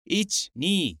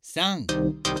1、2、3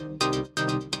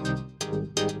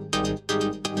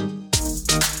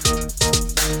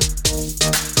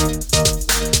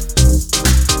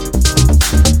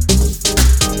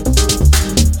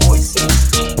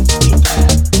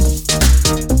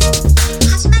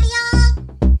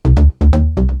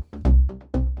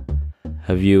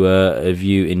 Have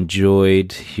you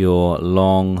enjoyed your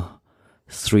long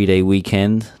 3-day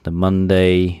weekend? The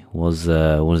Monday was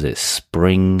what is it?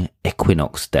 Spring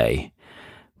Equinox Day,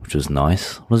 which was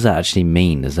nice. What does that actually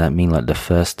mean? Does that mean like the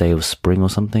first day of spring or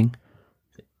something?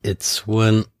 It's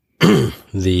when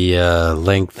the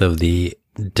length of the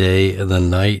day and the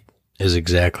night is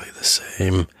exactly the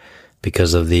same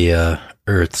because of the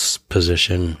Earth's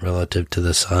position relative to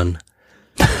the sun.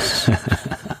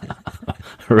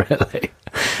 Really?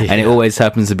 Yeah. And it always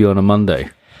happens to be on a Monday.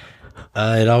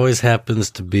 It always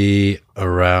happens to be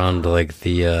around like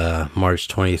the March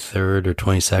 23rd or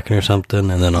 22nd or something,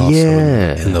 and then also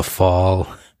in the fall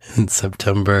in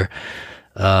September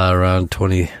around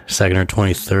 22nd or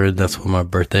 23rd. That's when my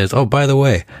birthday is. Oh, by the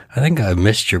way, I think I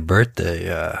missed your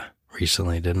birthday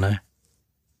recently, didn't I?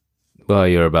 Well,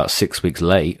 you're about 6 weeks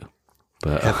late.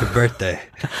 But happy birthday.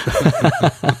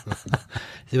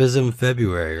 It was in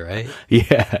February, right?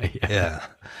 Yeah.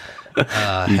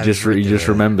 You just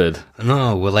remembered.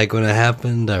 No, well, like when it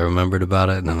happened, I remembered about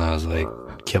it, and then I was like,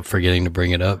 kept forgetting to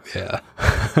bring it up. Yeah.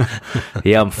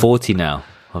 Yeah, I'm 40 now.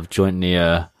 I've joined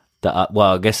the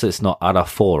well, I guess it's not Ara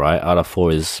 4, right? Ara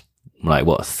 4 is like,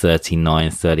 what,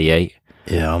 39, 38?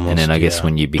 Yeah, almost. And then I guess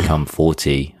when you become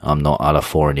 40, I'm not Ara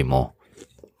 4 anymore.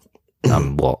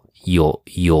 I'm what?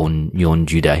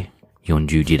 Yeonju Day.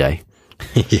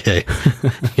 Yeah,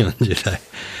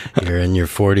 you're in your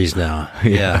 40s now.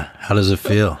 Yeah. How does it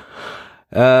feel?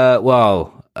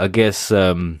 Well, I guess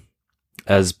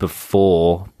as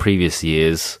before, previous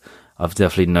years, I've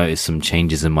definitely noticed some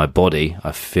changes in my body.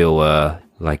 I feel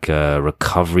like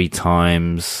recovery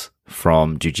times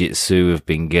from jiu-jitsu have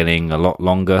been getting a lot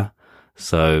longer.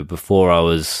 So before I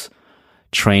was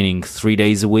training 3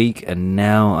 days a week, and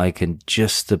now I can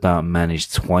just about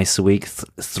manage twice a week.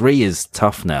 3 is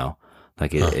tough now.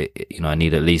 Like, I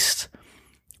need at least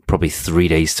probably 3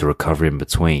 days to recover in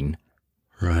between.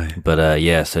 Right. But,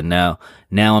 yeah, so now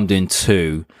I'm doing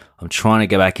 2. I'm trying to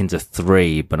get back into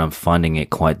 3, but I'm finding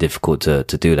it quite difficult to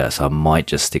do that. So I might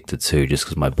just stick to 2 just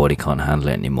because my body can't handle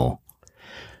it anymore.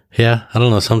 Yeah. I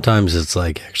don't know. Sometimes it's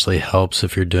like actually helps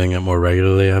if you're doing it more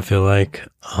regularly, I feel like.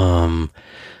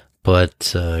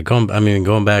 But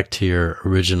going back to your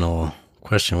original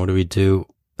question, what do we do?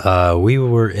 We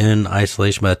were in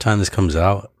isolation. By the time this comes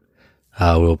out,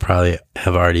 we'll probably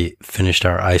have already finished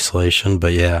our isolation.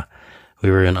 But yeah, we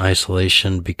were in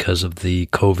isolation because of the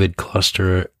COVID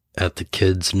cluster at the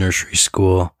kids' nursery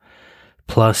school.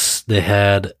 Plus, they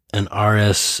had an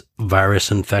RS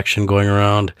virus infection going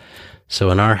around.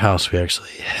 So in our house, we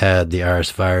actually had the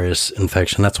RS virus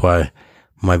infection. That's why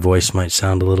my voice might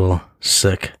sound a little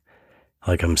sick,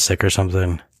 like I'm sick or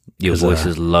something. Your voice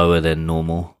is lower than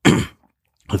normal.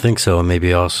 I think so.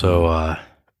 Maybe also, how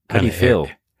do you feel?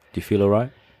 Do you feel all right?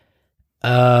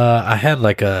 I had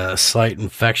like a slight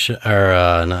infection, or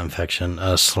not infection,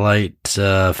 a slight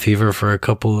fever for a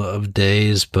couple of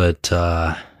days, but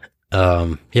yeah,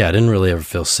 I didn't really ever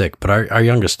feel sick. But our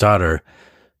youngest daughter,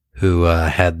 who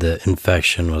had the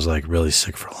infection, was like really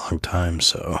sick for a long time.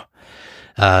 So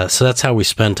that's how we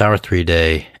spent our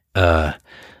 3-day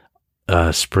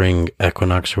spring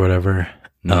equinox or whatever.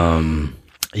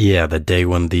 Yeah, the day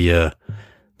when the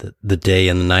day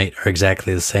and the night are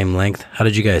exactly the same length. How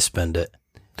did you guys spend it?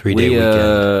 3-day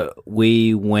weekend.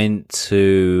 We went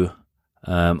to,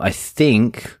 I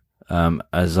think,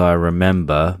 as I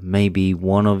remember, maybe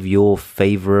one of your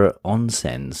favorite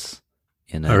onsens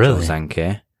in really?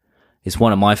 Josanke. It's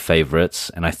one of my favorites,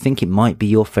 and I think it might be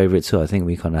your favorite too. I think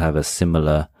we kind of have a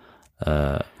similar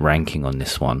ranking on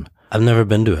this one. I've never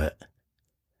been to it.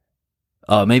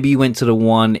 Oh, maybe you went to the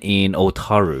one in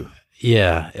Otaru.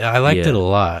 Yeah, I liked it a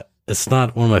lot. It's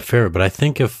not one of my favorite, but I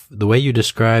think if the way you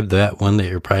described that one that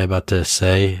you're probably about to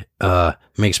say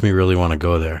makes me really want to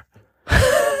go there.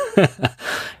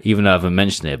 Even though I haven't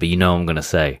mentioned it, but you know what I'm going to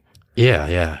say.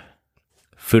 Yeah.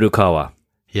 Furukawa.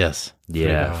 Yes.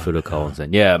 Yeah, Furukawa Onsen.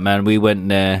 Yeah, man, we went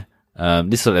there.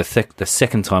 This is the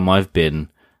second time I've been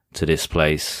to this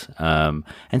place. And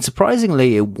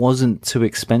surprisingly, it wasn't too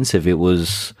expensive. It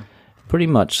was pretty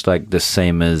much like the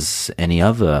same as any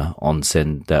other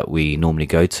onsen that we normally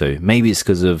go to. Maybe it's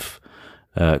because of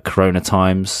Corona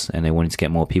times, and they wanted to get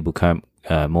more people going.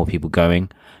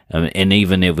 And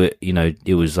even if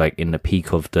it was like in the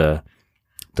peak of the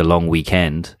long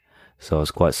weekend, so I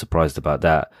was quite surprised about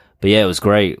that. But yeah, it was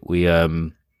great. We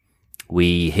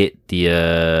We hit the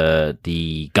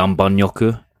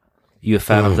Ganban-yoku. You a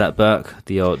fan of that, Burke?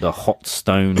 The hot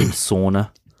stone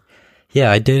sauna. Yeah,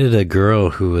 I dated a girl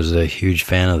who was a huge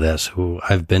fan of that. So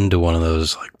I've been to one of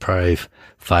those like probably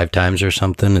 5 times or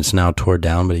something. It's now tore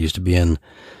down, but it used to be in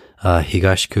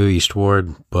Higashiku, East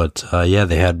Ward. But yeah,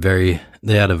 they had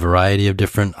a variety of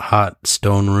different hot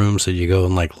stone rooms that you go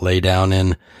and like lay down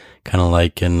in, kind of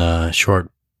like in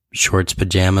shorts,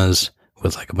 pajamas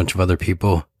with like a bunch of other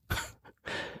people.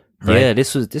 Right? Yeah,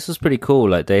 this was pretty cool.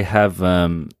 Like they have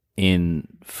in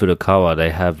Furukawa, they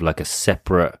have like a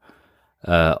separate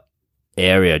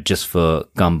area just for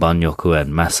ganban-yoku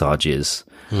and massages.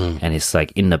 And it's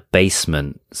like in the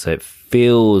basement, so it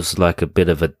feels like a bit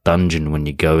of a dungeon when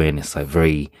you go in. It's like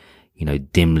very,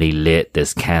 dimly lit.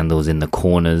 There's candles in the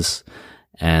corners,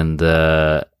 and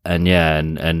they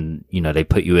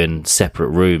put you in separate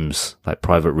rooms, like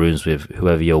private rooms with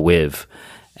whoever you're with,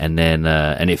 and then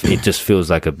it just feels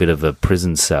like a bit of a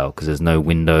prison cell because there's no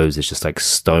windows. It's just like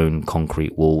stone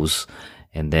concrete walls,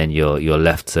 and then you're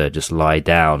left to just lie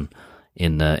down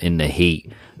in the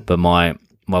heat. But my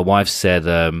wife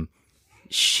said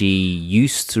she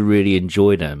used to really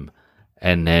enjoy them,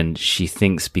 and then she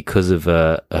thinks because of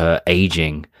her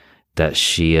aging that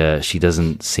she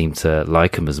doesn't seem to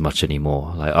like them as much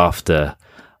anymore. Like after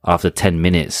 10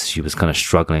 minutes, she was kind of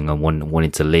struggling and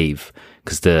wanting to leave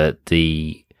because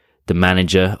the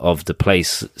manager of the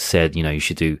place said, you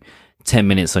should do 10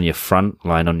 minutes on your front,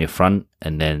 lying on your front,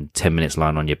 and then 10 minutes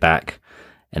lying on your back,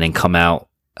 and then come out,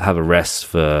 have a rest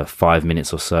for 5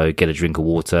 minutes or so, get a drink of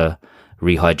water,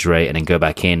 rehydrate, and then go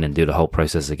back in and do the whole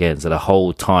process again. So the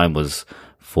whole time was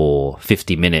for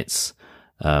 50 minutes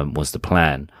was the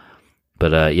plan.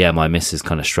 But yeah, my missus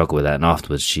kind of struggled with that. And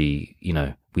afterwards, she,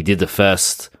 we did the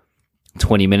first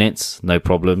 20 minutes, no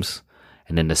problems.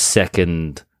 And then the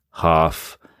second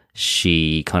half,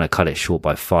 she kind of cut it short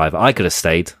by 5. I could have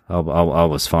stayed. I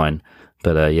was fine.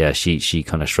 But yeah, she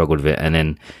kind of struggled with it. And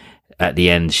then at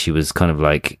the end, she was kind of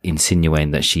like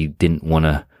insinuating that she didn't want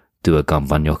to do a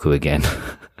ganban-yoku again.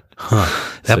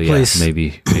 That so, place,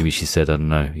 yeah, maybe she said, I don't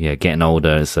know. Yeah, getting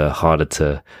older, it's harder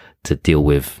to deal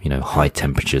with, high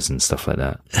temperatures and stuff like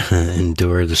that.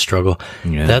 Endure the struggle.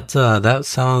 Yeah. That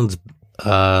sounds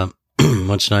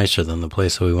much nicer than the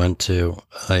place that we went to.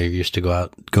 I used to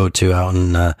go to out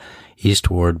in East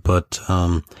Ward, but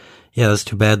yeah, that's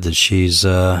too bad that she's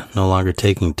no longer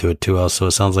taking to it too well. So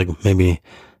it sounds like maybe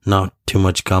not too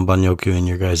much ganban-yoku in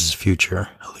your guys' future,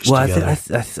 at least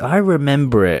together. I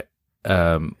remember it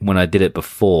when I did it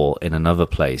before in another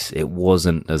place. It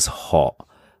wasn't as hot.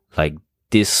 Like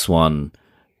this one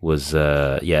was,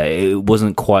 it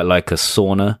wasn't quite like a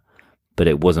sauna, but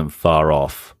it wasn't far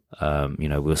off. We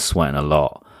were sweating a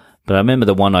lot. But I remember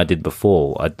the one I did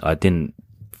before, I didn't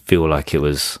feel like it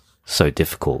was so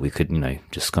difficult. We could,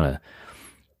 just kind of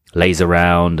laze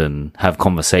around and have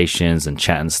conversations and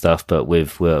chat and stuff. But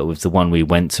with the one we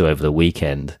went to over the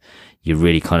weekend, you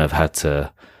really kind of had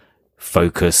to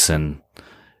focus and,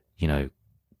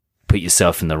 put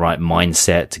yourself in the right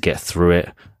mindset to get through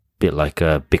it. Bit like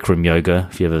Bikram yoga,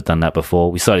 if you've ever done that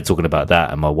before. We started talking about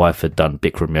that, and my wife had done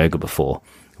Bikram yoga before,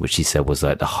 which she said was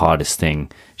like the hardest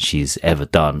thing she's ever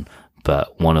done,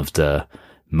 but one of the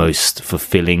most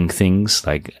fulfilling things,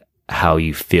 like how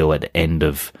you feel at the end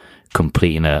of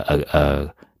completing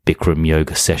a Bikram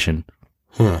yoga session.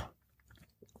 Yeah,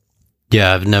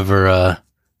 I've never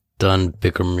done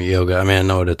Bikram yoga. I mean, I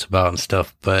know what it's about and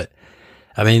stuff, but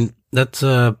I mean, that's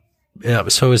yeah.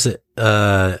 So is it?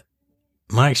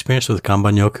 My experience with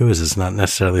ganban-yoku is it's not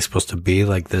necessarily supposed to be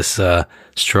like this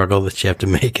struggle that you have to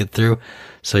make it through.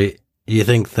 So you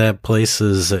think that place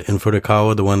is in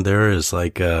Furukawa, the one there is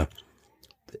like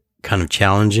kind of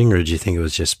challenging, or do you think it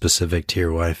was just specific to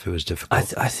your wife? It was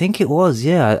difficult. I think it was,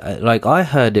 yeah. I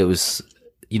heard it was,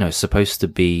 supposed to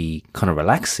be kind of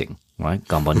relaxing, right?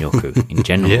 Ganban-yoku in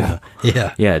general.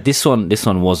 Yeah. This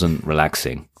one wasn't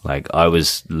relaxing. Like I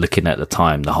was looking at the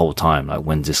time the whole time, like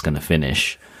when's this going to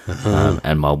finish?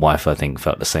 And my wife, I think,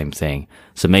 felt the same thing.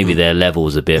 So maybe their level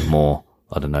is a bit more,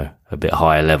 I don't know, a bit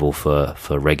higher level for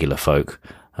regular folk.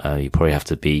 You probably have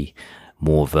to be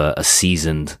more of a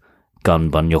seasoned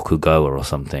ganban-yoku goer or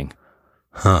something.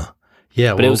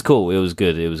 Yeah, but it was cool. It was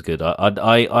good.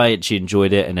 I actually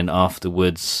enjoyed it. And then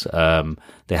afterwards,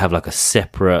 they have like a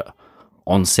separate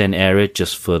onsen area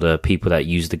just for the people that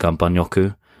use the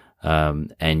ganban-yoku.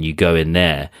 And you go in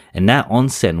there, and that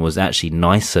onsen was actually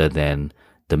nicer than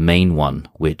the main one,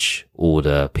 which all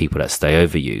the people that stay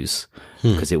over use,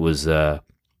 because it was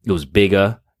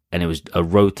bigger and it was a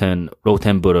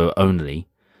Rotenburo only.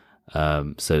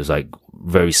 So it was like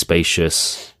very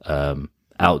spacious,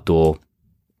 outdoor.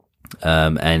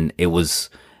 And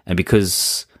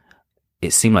because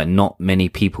it seemed like not many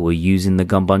people were using the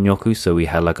Ganban-yoku, so we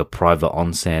had like a private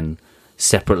onsen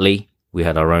separately. We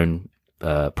had our own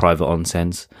private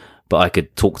onsens, but I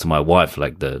could talk to my wife,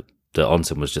 like the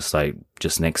onsen was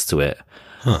just next to it.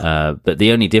 But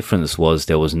the only difference was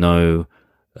there was no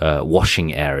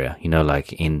washing area. You know,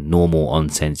 like in normal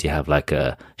onsens, you have like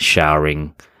a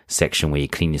showering section where you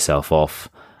clean yourself off.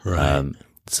 Right.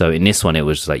 So in this one, it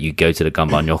was like you go to the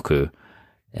Ganban-yoku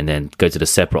and then go to the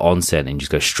separate onsen and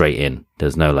just go straight in.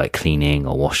 There's no like cleaning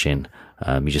or washing.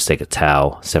 You just take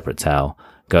a separate towel,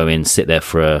 go in, sit there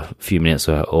for a few minutes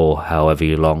or however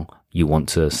long you want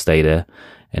to stay there,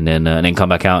 and then come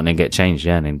back out and then get changed,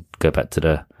 and then go back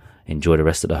to enjoy the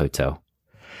rest of the hotel.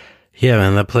 Yeah,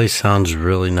 man, that place sounds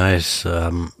really nice.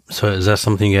 So is that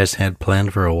something you guys had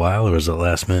planned for a while, or was it a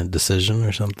last minute decision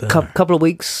or something? Couple of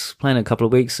weeks,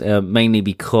 mainly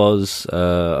because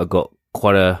I got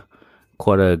quite a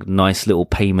nice little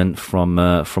payment from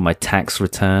my tax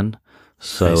return.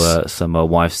 So Nice. So my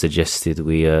wife suggested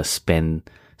we spend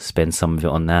some of it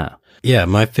on that. Yeah,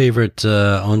 my favorite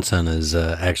onsen is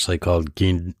actually called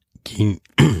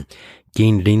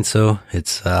Ginrinso.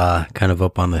 It's kind of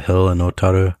up on the hill in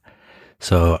Otaru.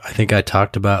 So I think I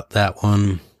talked about that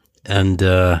one and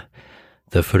the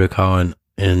Furukawa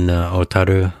in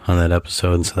Otaru on that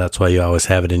episode. And so that's why you always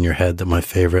have it in your head that my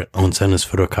favorite onsen is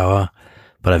Furukawa.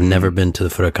 But I've never been to the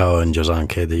Furukawa in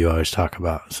Josanke that you always talk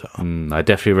about. So I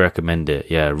definitely recommend it.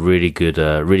 Yeah, really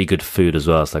good food as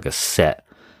well. It's like a set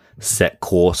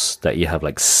course that you have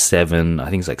like 7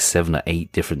 or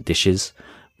 8 different dishes,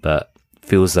 but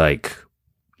feels like,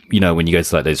 you know, when you go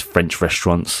to like those French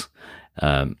restaurants,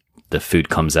 the food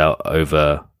comes out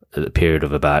over a period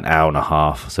of about an hour and a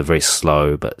half. So very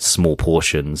slow, but small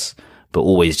portions, but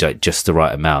always like just the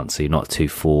right amount. So you're not too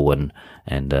full and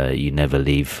you never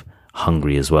leave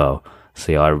hungry as well.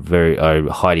 So yeah, I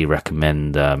highly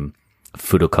recommend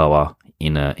Furukawa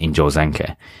in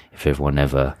Josanke if everyone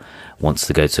ever wants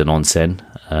to go to an onsen.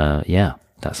 Yeah,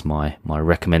 that's my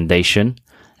recommendation,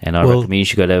 and I recommend you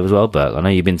should go there as well. But I know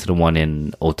you've been to the one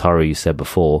in Otaru, you said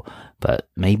before, but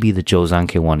maybe the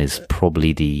Josanke one is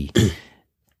probably the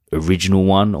original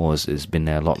one, or has been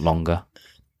there a lot longer.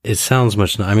 it sounds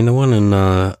much. I mean, the one in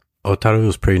Otaru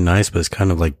was pretty nice, but it's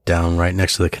kind of like down right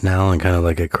next to the canal and kind of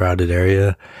like a crowded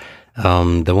area.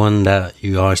 The one that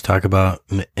you always talk about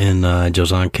in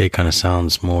Josanke kind of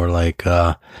sounds more like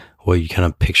what you kind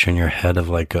of picture in your head of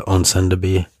like a onsen to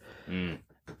be.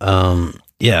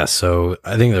 Yeah, so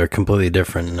I think they're completely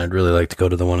different, and I'd really like to go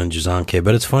to the one in Josanke.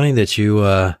 But it's funny that you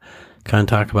kind of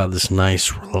talk about this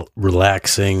nice,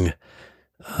 relaxing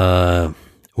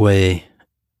way,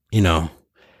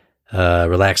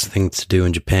 relaxing thing to do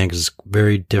in Japan, because it's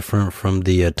very different from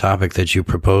the topic that you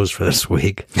proposed for this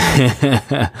week.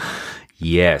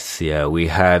 Yes, yeah, we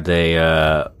had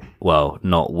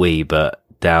not we, but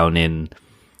down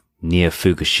near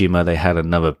Fukushima, they had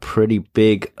another pretty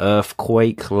big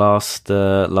earthquake last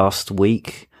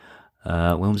week.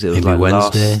 When was it? It was Maybe like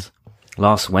Wednesday?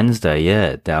 Last Wednesday,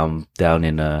 yeah, down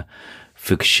in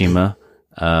Fukushima,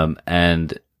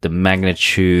 and the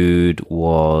magnitude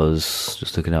was,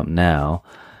 just looking up now.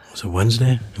 Was it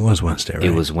Wednesday? It was Wednesday, right?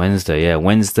 It was Wednesday, yeah.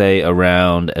 Wednesday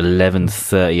around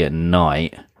 11:30 at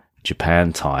night,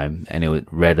 Japan time, and it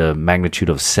read a magnitude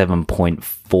of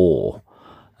 7.4.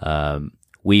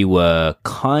 We were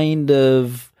kind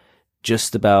of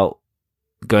just about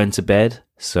going to bed,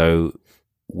 so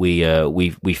we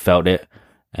felt it,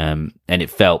 and it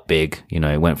felt big.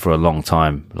 It went for a long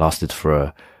time, lasted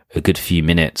for a good few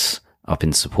minutes up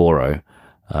in Sapporo.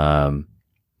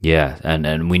 Yeah,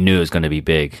 and we knew it was going to be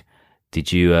big.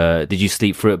 Did you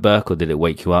sleep through it, Burke, or did it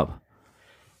wake you up?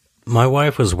 My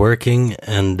wife was working,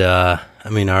 and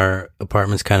our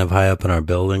apartment's kind of high up in our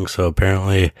building, so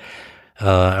apparently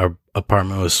our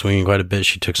apartment was swinging quite a bit.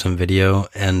 She took some video,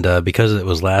 and because it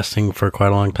was lasting for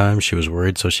quite a long time, she was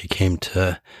worried, so she came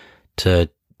to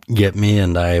get me,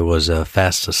 and I was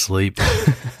fast asleep,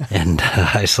 and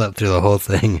I slept through the whole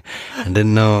thing and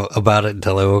didn't know about it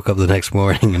until I woke up the next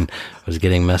morning and was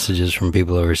getting messages from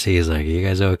people overseas like, "Are you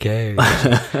guys okay?"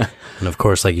 And of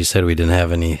course, like you said, we didn't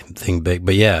have anything big,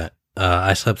 but yeah,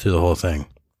 I slept through the whole thing.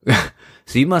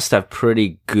 So you must have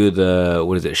pretty good,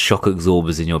 shock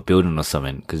absorbers in your building or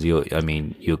something, because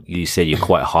you said you're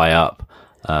quite high up,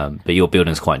 but your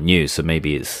building's quite new, so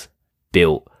maybe it's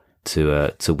built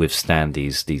to withstand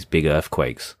these big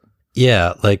earthquakes.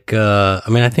 Yeah, I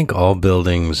think all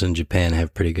buildings in Japan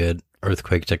have pretty good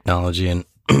earthquake technology, and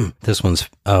this one's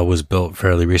was built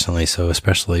fairly recently, so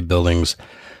especially buildings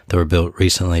that were built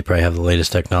recently probably have the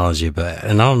latest technology.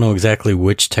 And I don't know exactly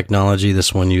which technology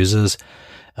this one uses.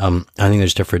 I think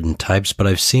there's different types, but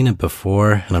I've seen it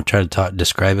before, and I've tried to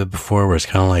describe it before, where it's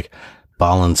kind of like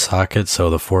ball and socket. So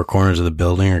the four corners of the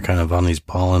building are kind of on these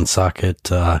ball and socket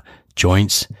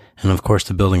joints, and of course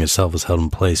the building itself is held in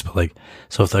place. But like,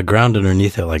 so if the ground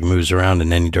underneath it like moves around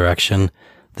in any direction,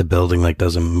 the building like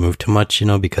doesn't move too much,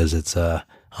 because it's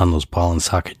on those ball and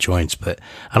socket joints. But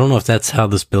I don't know if that's how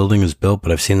this building is built,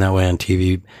 but I've seen that way on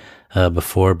TV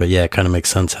before. But yeah, it kind of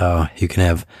makes sense how you can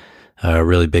have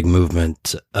really big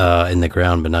movement in the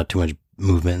ground, but not too much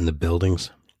movement in the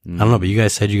buildings. I don't know, but you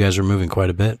guys said you guys were moving quite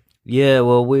a bit. Yeah,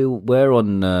 well, we're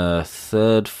on the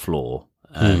third floor,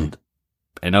 and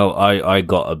I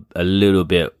got a little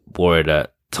bit worried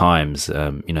at times,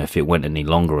 if it went any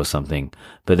longer or something.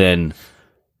 But then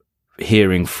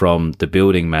hearing from the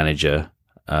building manager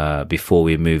before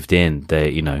we moved in,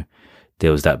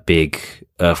 there was that big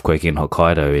earthquake in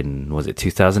Hokkaido in, was it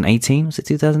 2018? Was it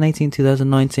 2018,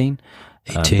 2019?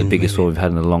 18, the biggest one we've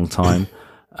had in a long time.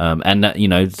 And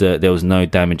that, there was no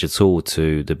damage at all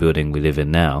to the building we live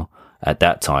in now at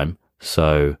that time.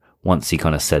 So once he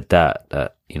kind of said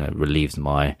that relieved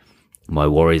my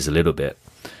worries a little bit.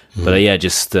 But yeah,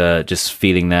 just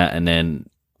feeling that, and then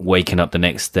waking up the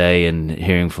next day and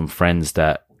hearing from friends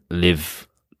that live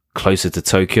closer to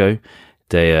Tokyo,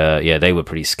 they were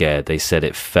pretty scared. They said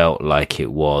it felt like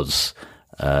it was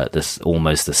this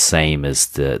almost the same as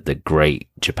the Great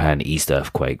Japan East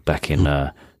earthquake back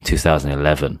in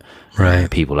 2011. Right,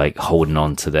 people like holding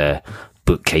on to their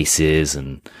bookcases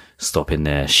and stopping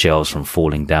their shelves from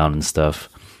falling down and stuff.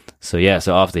 So yeah,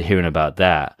 so after hearing about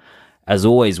that, as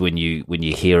always, when you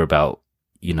hear about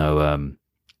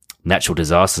natural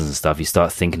disasters and stuff, you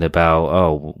start thinking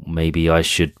about, maybe I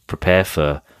should prepare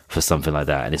for something like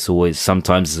that. And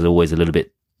sometimes it's always a little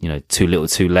bit, too little,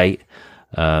 too late.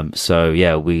 So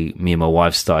yeah, me and my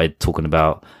wife started talking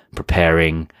about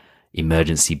preparing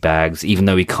emergency bags, even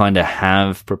though we kind of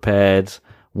have prepared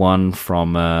one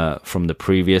from the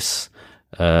previous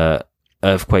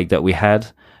earthquake that we had,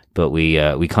 but we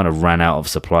kind of ran out of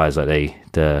supplies.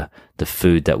 Like the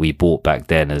food that we bought back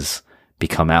then has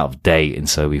become out of date, and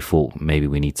so we thought maybe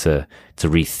we need to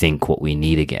rethink what we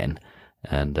need again.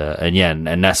 And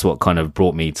that's what kind of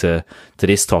brought me to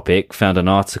this topic. Found an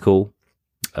article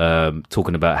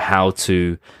talking about how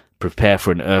to prepare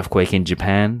for an earthquake in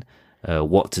Japan,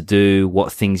 what to do,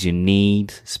 what things you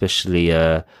need, especially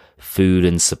food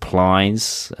and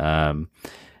supplies, and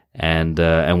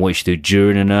what you should do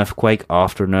during an earthquake,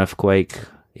 after an earthquake,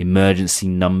 emergency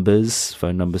numbers,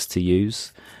 phone numbers to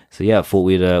use. So yeah, I thought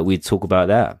we'd talk about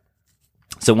that.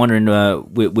 So wondering,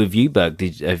 with you, Berg,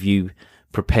 have you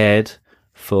prepared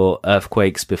for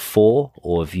earthquakes before,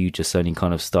 or have you just only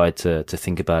kind of started to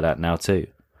think about that now too?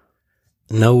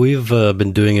 No, we've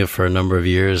been doing it for a number of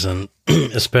years, and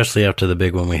especially after the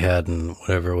big one we had in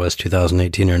whatever it was,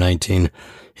 2018 or 19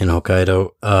 in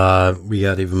Hokkaido, we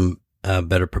got even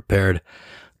better prepared.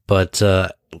 But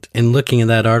in looking at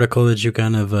that article that you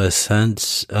kind of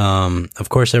sent, of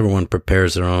course, everyone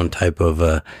prepares their own type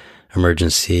of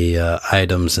emergency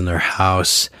items in their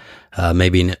house,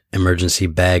 maybe an emergency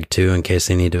bag too, in case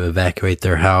they need to evacuate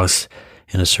their house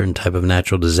in a certain type of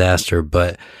natural disaster.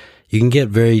 But you can get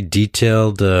very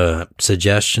detailed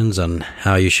suggestions on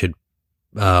how you should,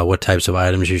 what types of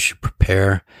items you should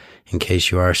prepare in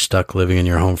case you are stuck living in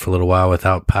your home for a little while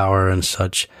without power and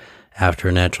such after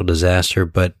a natural disaster.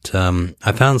 But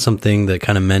I found something that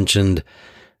kind of mentioned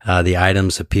the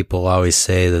items that people always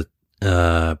say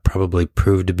that probably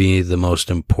proved to be the most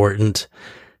important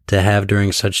to have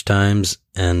during such times,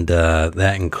 and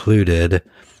that included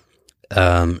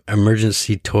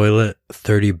emergency toilet,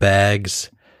 30 bags,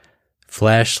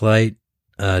 flashlight,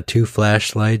 2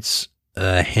 flashlights,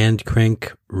 hand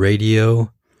crank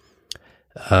radio,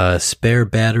 spare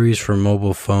batteries for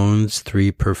mobile phones,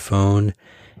 3 per phone,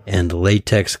 and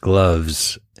latex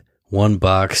gloves, 1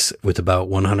 box with about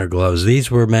 100 gloves.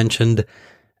 These were mentioned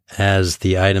as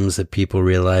the items that people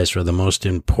realized were the most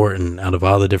important out of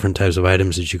all the different types of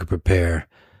items that you could prepare.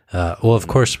 Well, of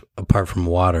course, apart from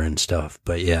water and stuff,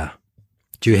 but yeah.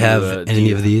 Do you have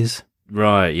any of these?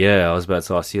 Right, yeah, I was about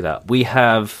to ask you that. We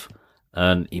have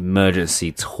an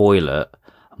emergency toilet.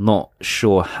 I'm not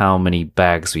sure how many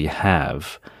bags we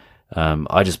have.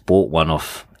 I just bought one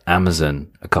off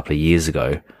Amazon a couple of years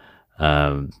ago,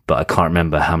 but I can't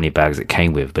remember how many bags it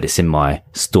came with, but it's in my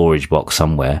storage box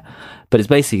somewhere. But it's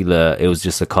basically, it was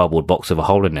just a cardboard box with a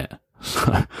hole in it.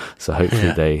 So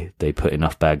hopefully they put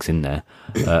enough bags in there.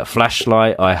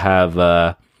 Flashlight, I have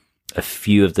a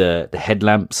few of the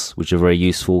headlamps, which are very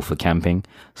useful for camping.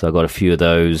 So I got a few of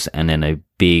those, and then a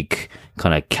big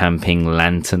kind of camping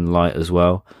lantern light as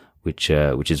well, which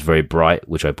is very bright,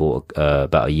 which I bought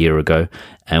about a year ago.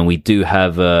 And we do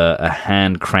have a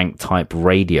hand crank type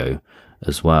radio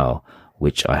as well,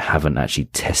 which I haven't actually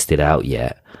tested out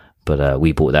yet, but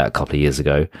we bought that a couple of years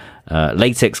ago.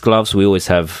 Latex gloves, we always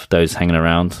have those hanging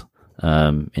around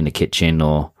in the kitchen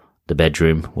or the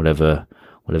bedroom, whatever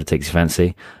takes your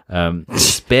fancy.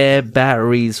 Spare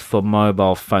batteries for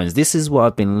mobile phones. This is what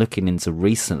I've been looking into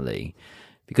recently,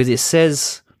 because it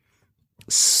says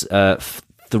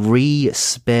 3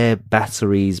 spare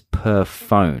batteries per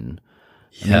phone.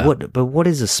 Yeah. But what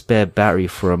is a spare battery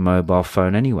for a mobile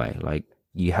phone anyway? Like,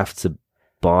 you have to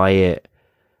buy it,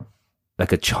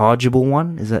 like a chargeable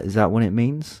one? Is that what it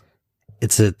means?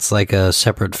 It's like a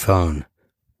separate phone.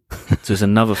 So it's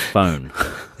another phone.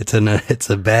 It's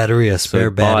a battery, a spare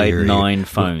So buy battery 9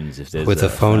 phones if there's with a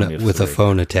phone family of with a 3.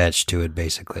 phone attached to it,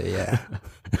 basically. Yeah.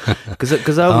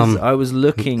 Because I was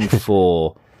looking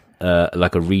for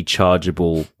like a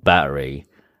rechargeable battery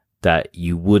that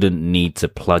you wouldn't need to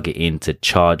plug it in to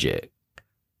charge it,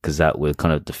 because that would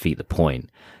kind of defeat the point.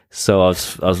 So I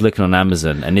was looking on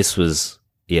Amazon, and this was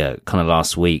kind of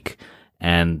last week,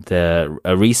 and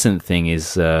a recent thing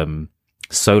is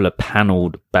solar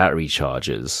paneled battery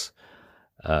chargers.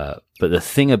 But the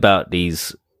thing about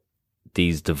these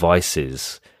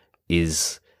devices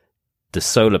is the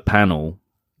solar panel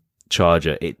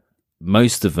charger,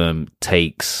 most of them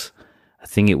takes, I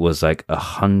think it was like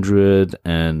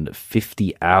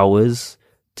 150 hours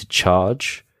to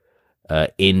charge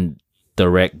in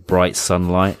direct bright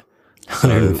sunlight.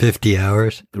 150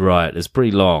 hours. Right, it's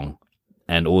pretty long,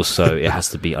 and also it has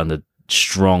to be under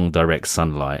strong direct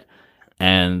sunlight.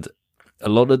 And a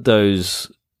lot of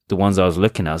those, the ones I was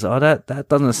looking at, I was like, oh, that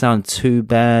doesn't sound too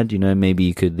bad. You know, maybe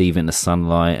you could leave it in the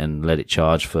sunlight and let it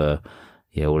charge for,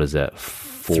 what is that?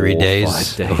 3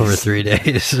 days, 5 days. over 3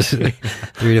 days, 3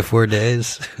 to 4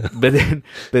 days. but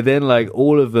then, like,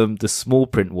 all of them, the small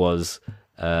print was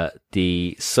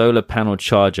the solar panel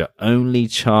charger only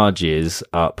charges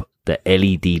up the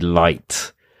LED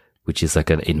light, which is like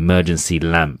an emergency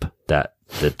lamp that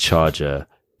the charger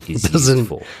is used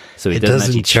for. So it doesn't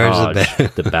actually charge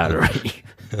the battery.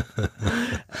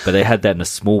 But they had that in a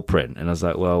small print, and I was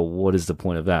like, well, what is the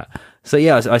point of that? So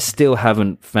I still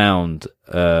haven't found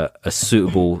a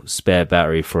suitable spare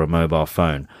battery for a mobile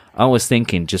phone. I was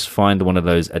thinking just find one of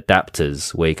those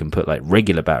adapters where you can put like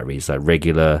regular batteries, like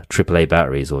regular AAA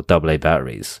batteries or AA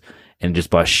batteries, and just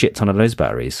buy a shit ton of those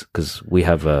batteries, because we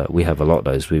have a lot of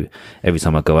those. Every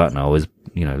time I go out now, I always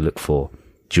look for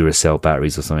Duracell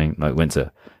batteries or something. Like, went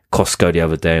to Costco the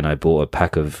other day and I bought a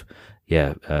pack of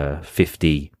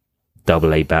 50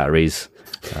 AA batteries.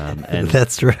 And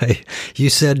that's right.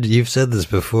 You've said this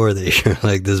before, that you're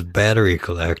like this battery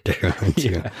collector, aren't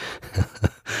you?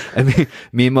 I mean,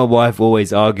 me and my wife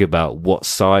always argue about what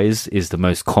size is the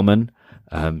most common.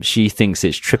 She thinks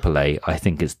it's AAA. I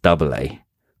think it's AA.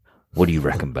 What do you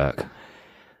reckon, Burke?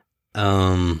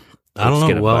 I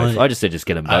don't know. Well, I just said just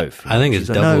get them both. I think it's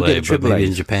AA, like, but maybe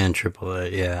in Japan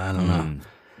AAA. Yeah, I don't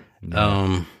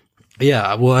know.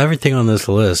 Yeah, well, everything on this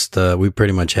list we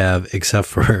pretty much have, except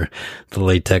for the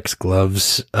latex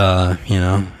gloves.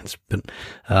 It's been,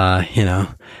 and you're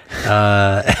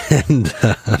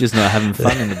just not having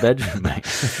fun in the bedroom, mate.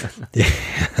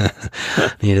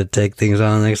 Need to take things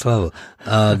on the next level.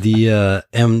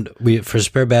 For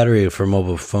spare battery for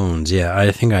mobile phones,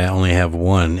 I think I only have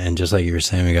one, and just like you were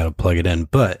saying, we got to plug it in.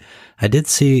 But I did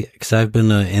see, because I've been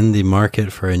in the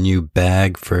market for a new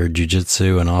bag for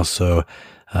jiu-jitsu and also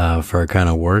for kind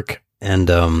of work. And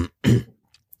I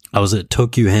was at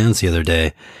Tokyo Hands the other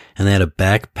day, and they had a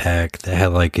backpack that had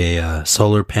like a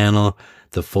solar panel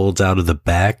that folds out of the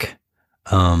back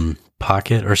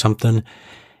pocket or something.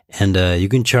 And you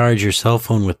can charge your cell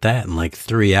phone with that in like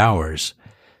 3 hours.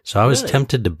 So I was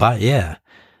tempted to buy,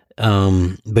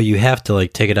 but you have to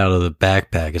like take it out of the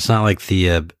backpack. It's not like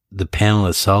the panel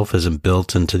itself isn't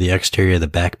built into the exterior of the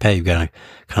backpack. You've got to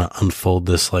kind of unfold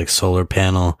this like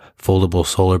foldable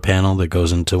solar panel that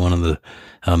goes into one of the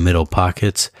middle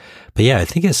pockets. But I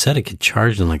think it said it could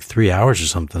charge in like 3 hours or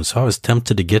something. So I was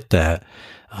tempted to get that,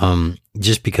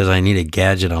 just because I need a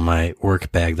gadget on my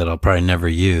work bag that I'll probably never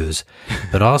use,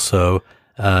 but also,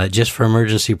 just for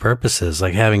emergency purposes,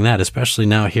 like having that, especially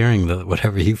now hearing that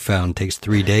whatever you found takes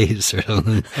 3 days or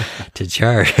something to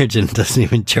charge and doesn't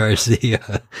even charge the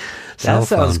cell phone. That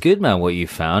sounds good, man, what you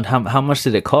found. How much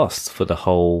did it cost for the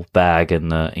whole bag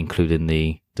and including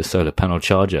the solar panel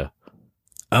charger?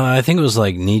 I think it was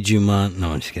like Nijumon.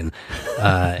 No, I'm just kidding.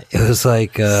 It was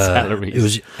like, salaries. It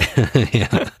was,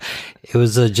 it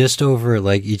was just over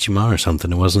like Ichiman or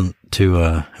something. It wasn't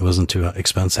too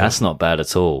expensive. That's not bad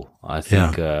at all. I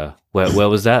think, where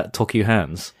was that? Tokyo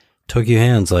Hands? Tokyo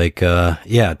Hands,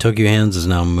 Tokyo Hands is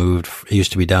now moved. It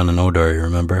used to be down in Odori,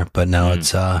 remember? But now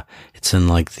it's in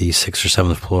like the 6th or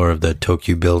 7th floor of the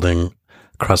Tokyo building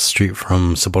across the street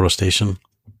from Sapporo Station.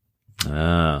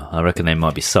 I reckon they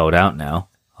might be sold out now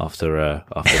after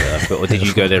that. Or did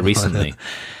you go there recently?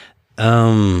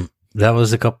 That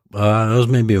was that was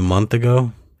maybe a month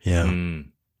ago. Yeah.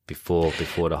 Before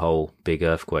the whole big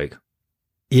earthquake.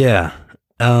 Yeah.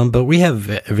 But we have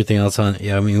everything else on.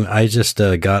 Yeah, I mean, I just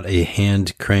got a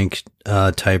hand crank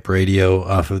type radio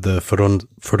off of the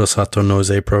Furusato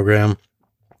Noze program,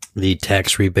 the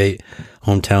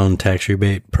hometown tax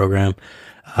rebate program.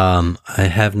 I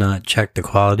have not checked the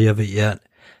quality of it yet.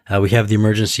 We have the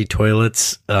emergency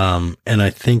toilets, and I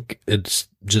think it's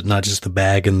not just the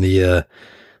bag and the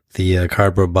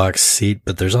cardboard box seat,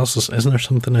 but there's also, isn't there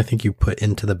something I think you put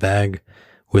into the bag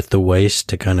with the waste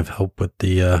to kind of help with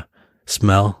the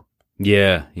smell?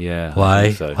 Yeah.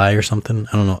 Lye or something?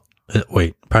 I don't know.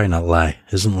 Wait, probably not lye.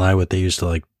 Isn't lye what they use to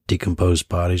like decompose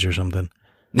bodies or something?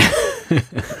 I'm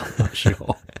not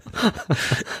sure.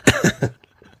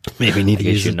 Maybe you need to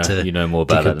use it to you know more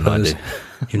about decompose. it than I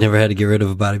do. You've never had to get rid of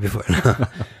a body before? No. I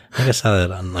think I saw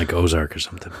that on like Ozark or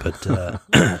something. But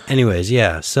anyways,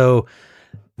 yeah. So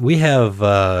we have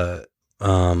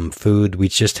food. We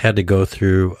just had to go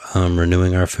through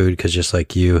renewing our food because just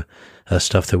like you,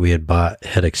 stuff that we had bought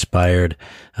had expired.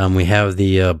 We have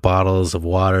the bottles of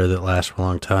water that last for a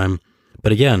long time.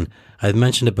 But again, I've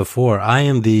mentioned it before. I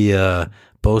am the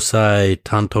Bosai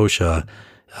Tantosha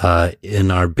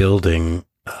in our building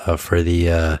for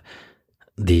the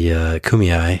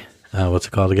Kumiai. What's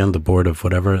it called again? The board of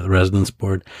whatever, the residence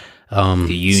board. The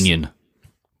union.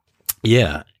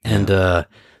 Yeah. And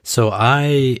so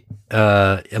I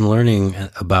am learning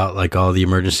about like all the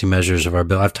emergency measures of our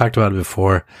building. I've talked about it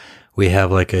before. We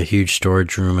have like a huge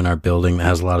storage room in our building that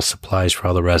has a lot of supplies for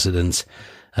all the residents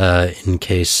in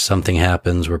case something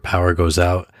happens where power goes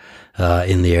out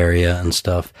in the area and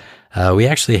stuff. We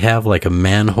actually have like a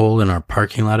manhole in our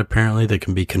parking lot apparently that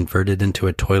can be converted into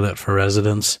a toilet for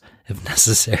residents if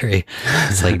necessary.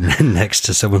 It's like next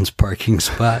to someone's parking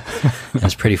spot. And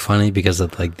it's pretty funny because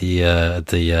at like at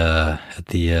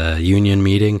the union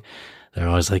meeting, they're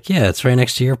always like, "Yeah, it's right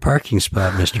next to your parking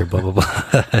spot, Mr. Blah blah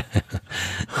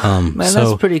blah." Man,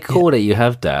 that's pretty cool that you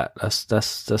have that.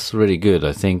 That's really good.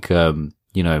 I think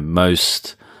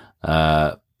most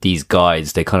these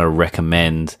guides, they kind of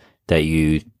recommend that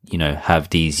you have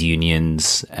these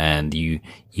unions and you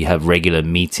have regular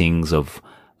meetings of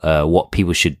what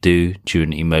people should do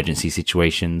during emergency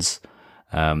situations.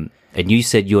 And you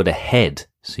said you're the head,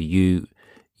 so you're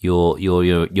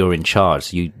in charge.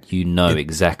 So you know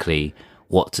exactly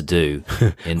what to do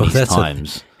in these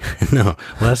times. No, well,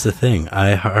 that's the thing.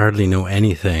 I hardly know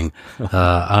anything.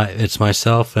 It's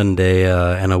myself and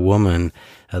a woman.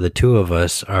 The two of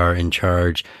us are in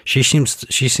charge. She seems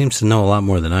to know a lot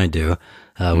more than I do,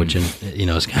 which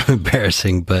is kind of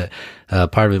embarrassing. But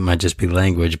part of it might just be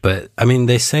language. But I mean,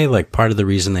 they say like part of the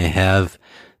reason they have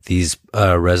these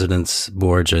residence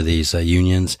boards or these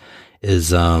unions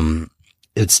is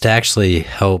it's to actually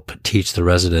help teach the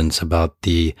residents about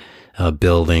the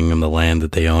building and the land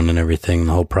that they own and everything,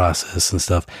 the whole process and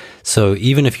stuff. So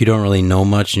even if you don't really know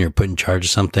much and you're put in charge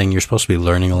of something, you're supposed to be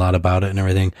learning a lot about it and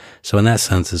everything. So in that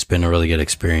sense, it's been a really good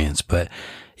experience. But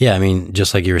yeah, I mean,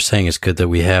 just like you were saying, it's good that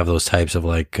we have those types of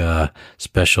like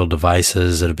special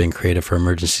devices that have been created for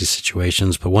emergency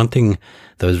situations. But one thing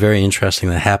that was very interesting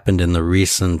that happened in the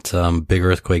recent big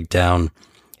earthquake down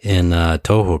in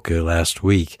Tohoku last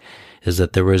week is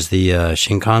that there was the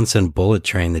Shinkansen bullet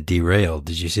train that derailed.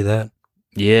 Did you see that?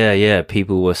 Yeah.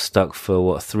 People were stuck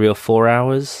for 3 or 4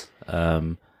 hours.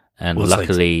 And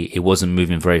luckily it wasn't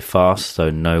moving very fast, so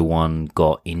no one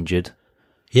got injured.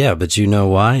 Yeah, but you know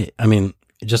why? I mean,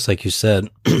 just like you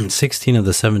said, 16 of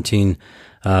the 17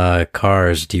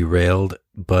 cars derailed,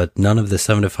 but none of the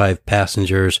 75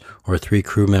 passengers or 3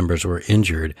 crew members were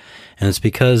injured. And it's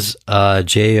because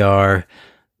JR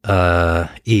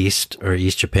East or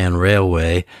East Japan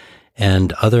Railway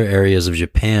and other areas of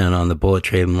Japan on the bullet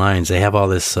train lines, they have all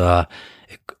this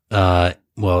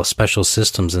special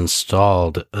systems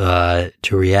installed to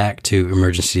react to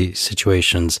emergency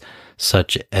situations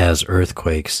such as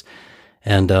earthquakes.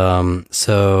 And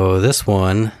so this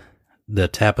one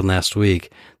that happened last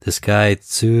week, this guy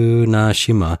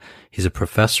Tsunashima, he's a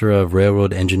professor of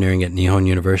railroad engineering at Nihon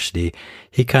University.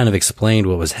 He kind of explained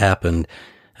what happened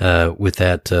with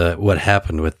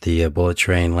the bullet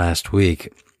train last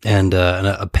week. And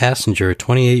a passenger, a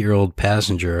 28-year-old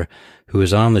passenger who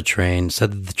was on the train,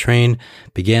 said that the train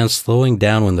began slowing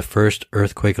down when the first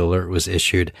earthquake alert was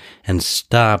issued and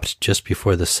stopped just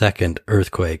before the second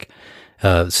earthquake.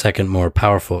 second more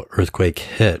powerful earthquake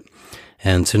hit.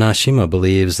 And Tsunashima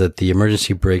believes that the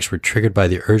emergency brakes were triggered by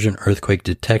the urgent earthquake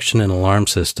detection and alarm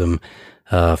system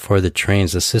for the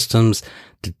trains. The systems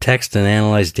detects and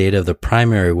analyze data of the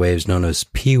primary waves known as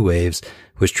P waves,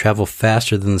 which travel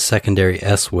faster than the secondary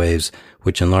S waves,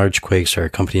 which in large quakes are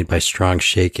accompanied by strong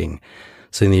shaking.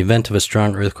 So in the event of a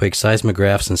strong earthquake,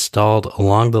 seismographs installed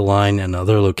along the line and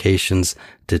other locations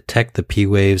detect the P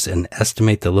waves and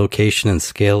estimate the location and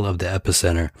scale of the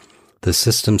epicenter. The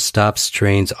system stops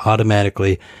trains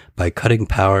automatically by cutting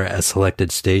power at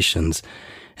selected stations.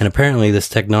 And apparently this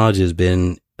technology has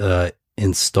been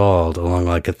installed along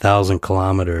like 1,000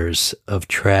 kilometers of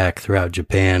track throughout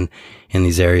Japan in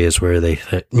these areas where they,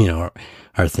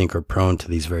 are prone to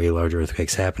these very large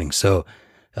earthquakes happening. So,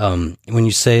 when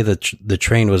you say that the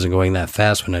train wasn't going that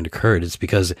fast when it occurred, it's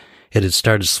because it had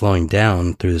started slowing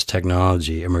down through this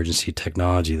technology, emergency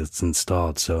technology that's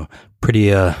installed. So pretty,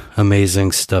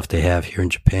 amazing stuff they have here in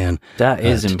Japan. That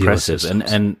is impressive.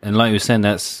 And like you were saying,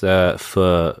 that's,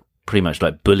 for pretty much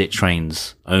like bullet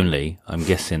trains only. I'm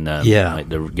guessing, like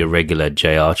your regular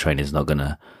JR train is not going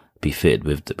to be fitted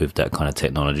with that kind of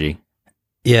technology.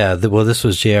 Yeah, this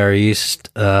was JR East,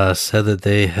 said that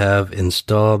they have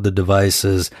installed the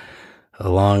devices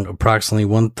along approximately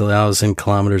 1,000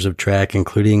 kilometers of track,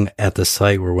 including at the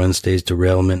site where Wednesday's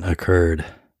derailment occurred.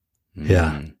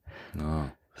 Yeah.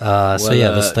 Oh.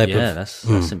 This type of...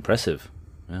 that's impressive.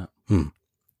 Yeah.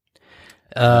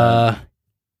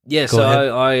 So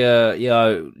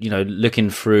I looking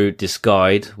through this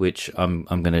guide, which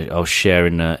I'll share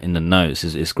in the notes.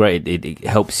 It's great. It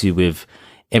helps you with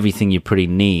everything you pretty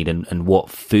need and what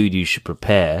food you should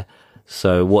prepare.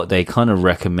 So what they kind of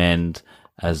recommend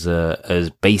as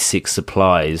basic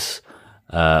supplies,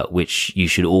 which you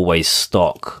should always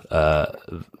stock,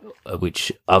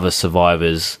 which other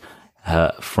survivors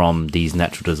from these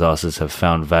natural disasters have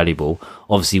found valuable.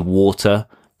 Obviously water,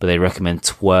 but they recommend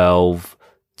 12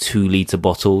 2-liter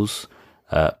bottles,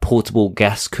 portable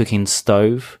gas cooking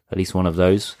stove, at least one of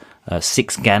those,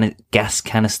 6 gas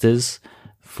canisters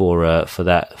for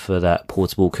that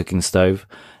portable cooking stove.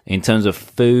 In terms of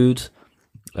food,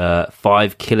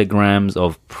 5 kilograms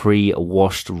of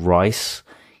pre-washed rice,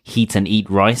 heat and eat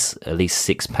rice, at least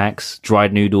 6 packs,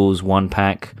 dried noodles 1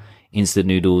 pack, instant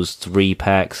noodles 3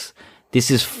 packs. This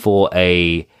is for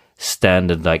a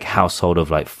standard like household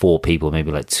of like 4 people,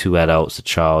 maybe like 2 adults, a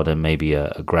child, and maybe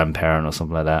a grandparent or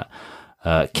something like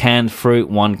that. Canned fruit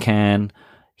 1 can,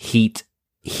 heat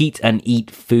and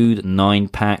eat food 9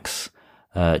 packs,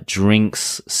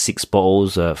 drinks 6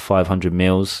 bottles, 500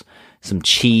 mils, some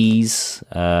cheese,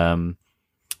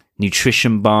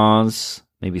 nutrition bars,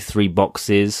 maybe 3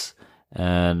 boxes,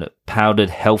 and powdered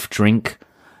health drink.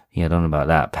 Yeah, I don't know about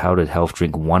that. Powdered health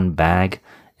drink 1 bag,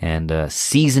 and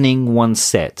seasoning 1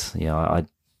 set.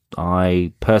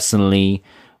 I personally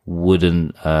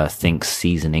wouldn't think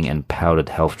seasoning and powdered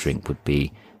health drink would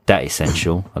be that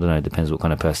essential. I don't know, it depends what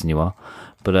kind of person you are.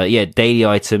 But daily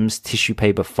items: tissue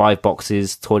paper 5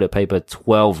 boxes, toilet paper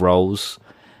 12 rolls,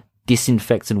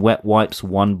 disinfectant wet wipes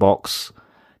 1 box,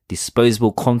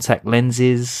 disposable contact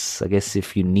lenses, I guess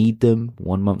if you need them,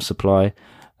 1 month supply,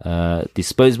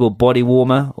 disposable body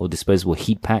warmer or disposable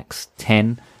heat packs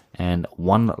 10, and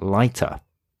 1 lighter.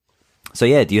 So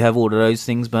do you have all of those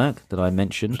things, Burke, that I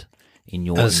mentioned in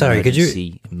your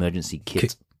emergency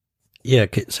kit?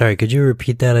 Could you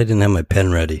repeat that? I didn't have my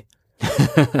pen ready.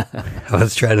 I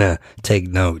was trying to take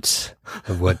notes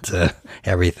of what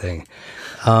everything.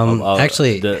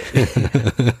 Actually,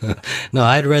 no,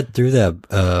 I'd read through that.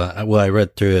 I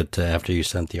read through it after you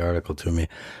sent the article to me,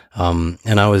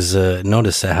 and I was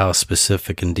noticed how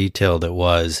specific and detailed it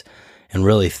was, and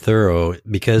really thorough.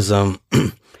 Because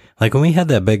like when we had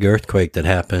that big earthquake that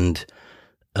happened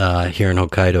here in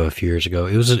Hokkaido a few years ago,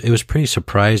 it was pretty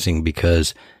surprising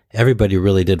because everybody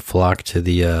really did flock to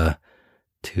the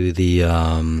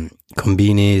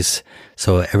konbinis.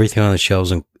 So everything on the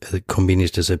shelves in the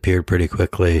konbinis disappeared pretty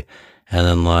quickly. And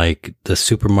then like the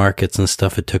supermarkets and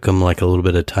stuff, it took them like a little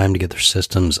bit of time to get their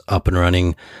systems up and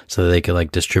running so that they could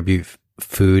like distribute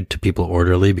food to people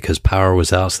orderly, because power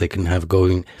was out. So they couldn't have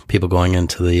people going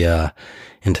into the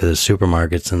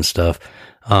supermarkets and stuff.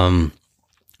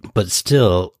 But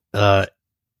still,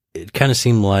 it kind of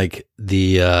seemed like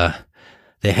they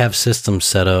have systems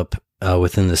set up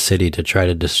within the city to try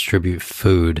to distribute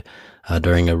food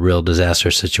during a real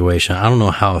disaster situation. I don't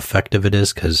know how effective it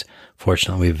is, because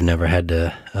fortunately we've never had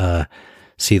to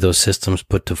see those systems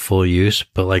put to full use.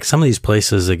 But like some of these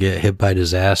places that get hit by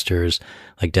disasters,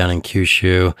 like down in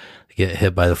Kyushu, get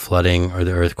hit by the flooding or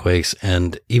the earthquakes.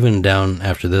 And even down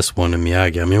after this one in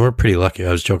Miyagi, I mean, we're pretty lucky.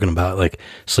 I was joking about like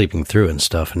sleeping through it and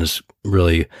stuff, and it's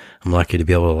really, I'm lucky to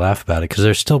be able to laugh about it because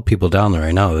there's still people down there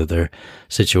right now that their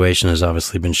situation has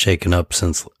obviously been shaken up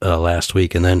since last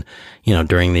week. And then,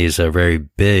 during these very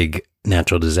big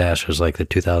natural disasters like the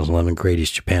 2011 Great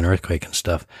East Japan earthquake and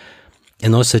stuff,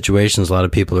 in those situations, a lot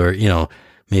of people are,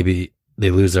 maybe they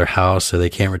lose their house or they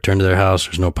can't return to their house.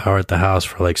 There's no power at the house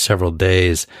for like several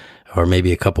days or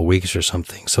maybe a couple weeks or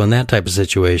something. So in that type of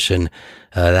situation,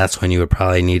 that's when you would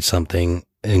probably need something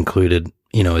included,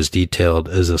 as detailed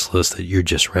as this list that you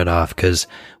just read off, because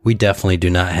we definitely do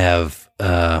not have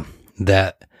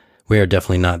that. We are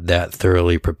definitely not that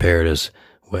thoroughly prepared as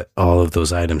what all of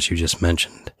those items you just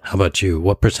mentioned. How about you?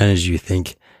 What percentage do you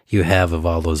think you have of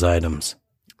all those items?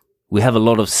 We have a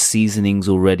lot of seasonings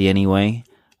already anyway.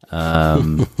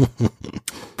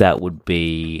 That would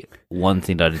be one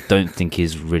thing that I don't think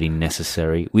is really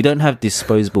necessary. We don't have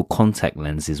disposable contact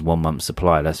lenses 1 month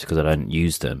supply. That's because I don't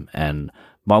use them. And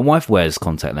my wife wears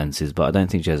contact lenses, but I don't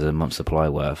think she has a month supply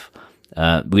worth.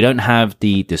 We don't have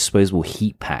the disposable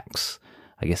heat packs.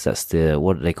 I guess that's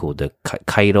what are they called? The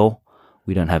Kaido.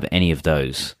 We don't have any of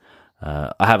those.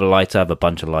 I have a lighter. I have a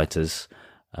bunch of lighters.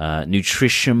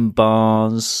 Nutrition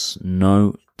bars.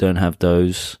 No, don't have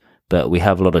those. But we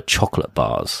have a lot of chocolate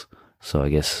bars. So I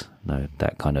guess,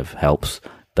 that kind of helps.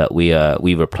 But we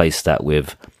replaced that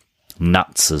with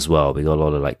nuts as well. We got a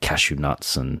lot of like cashew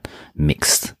nuts and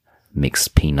mixed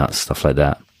peanuts, stuff like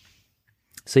that.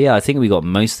 So yeah, I think we got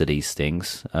most of these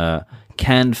things.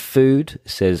 Canned food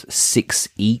says 6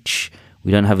 each.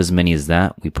 We don't have as many as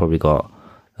that. We probably got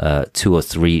 2 or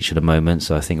 3 each at the moment.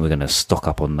 So I think we're going to stock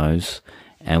up on those.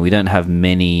 And we don't have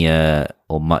many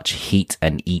or much heat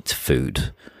and eat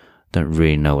food. Don't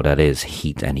really know what that is.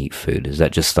 Heat and eat food. Is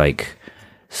that just like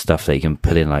stuff that you can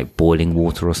put in like boiling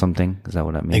water or something? Is that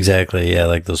what that means? Exactly. Yeah.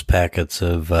 Like those packets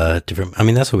of different, I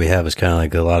mean, that's what we have is kind of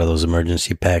like a lot of those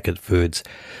emergency packet foods.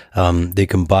 They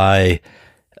can buy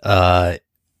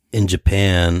in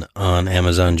Japan on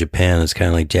Amazon Japan. It's kind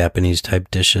of like Japanese type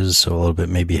dishes. So a little bit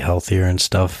maybe healthier and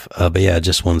stuff. But yeah,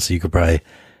 just ones that you could probably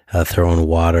throw in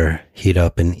water, heat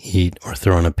up and eat, or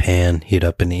throw in a pan, heat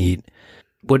up and eat.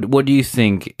 What do you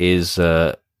think is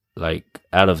like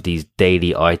out of these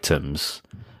daily items?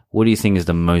 What do you think is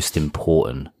the most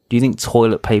important? Do you think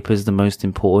toilet paper is the most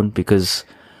important? Because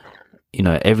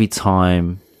every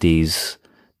time these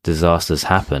disasters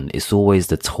happen, it's always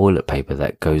the toilet paper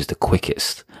that goes the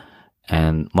quickest.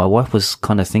 And my wife was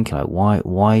kind of thinking, like,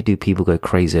 why do people go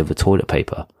crazy over toilet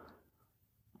paper?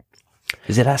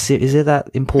 Is it that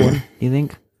important? You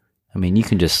think? I mean, you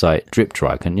can just like drip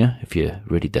dry, can you? If you're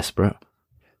really desperate.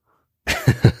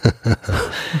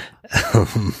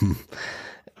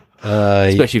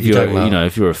 Especially if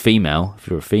if you're a female,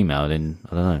 then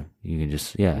I don't know, you can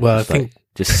just Well, I think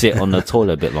just sit on the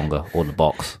toilet a bit longer or the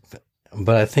box.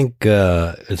 But I think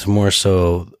it's more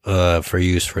so for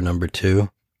use for number 2.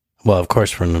 Well, of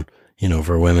course for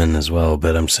women as well.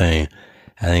 But I'm saying,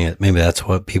 I think maybe that's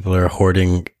what people are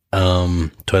hoarding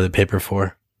toilet paper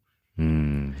for.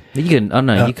 You can, I don't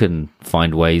know, you can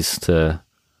find ways to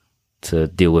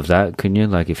deal with that, couldn't you?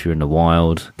 Like if you're in the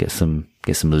wild, get some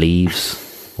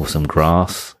leaves or some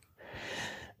grass.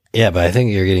 Yeah, but I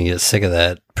think you're going to get sick of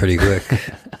that pretty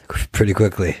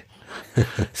quickly.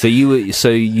 So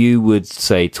you would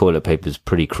say toilet paper is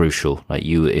pretty crucial. Like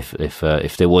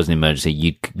if there was an emergency,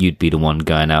 you'd be the one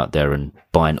going out there and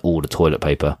buying all the toilet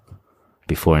paper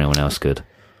before anyone else could.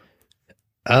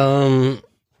 I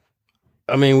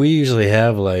mean, we usually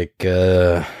have like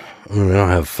we don't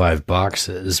have 5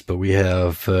 boxes, but we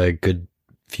have a good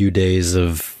few days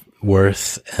of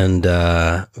worth, and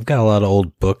we've got a lot of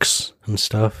old books and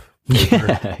stuff.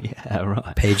 Yeah,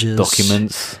 right. Pages,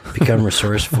 documents, become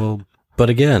resourceful. But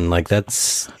again, like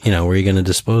that's where are you going to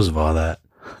dispose of all that?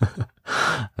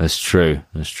 That's true.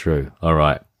 All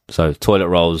right. So toilet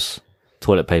rolls,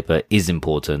 toilet paper is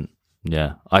important.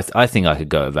 Yeah, I think I could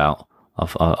go without.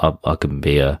 I can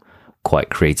be quite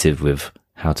creative with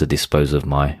how to dispose of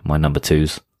my number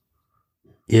 2s.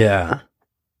 Yeah.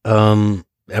 I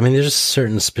mean, there's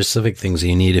certain specific things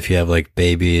you need if you have like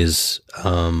babies,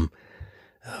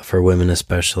 for women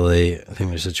especially. I think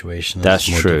their situation. That's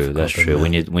true.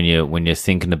 When you're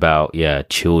thinking about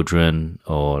children,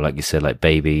 or like you said, like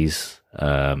babies,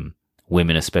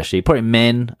 women especially, probably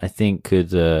men, I think could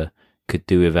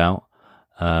do without.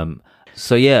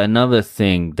 So yeah, another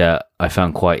thing that I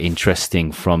found quite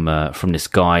interesting from this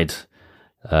guide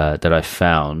that I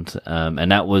found,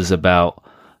 and that was about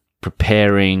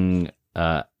preparing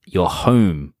your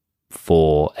home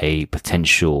for a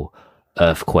potential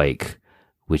earthquake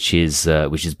which is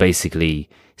basically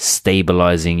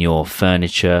stabilizing your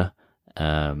furniture,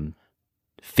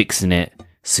 fixing it,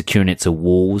 securing it to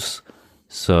walls.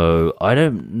 So I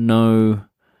don't know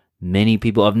many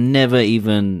people. I've never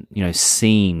even,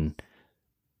 seen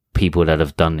people that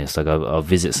have done this. Like I'll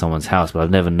visit someone's house, but I've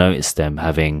never noticed them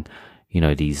having,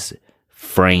 these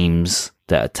frames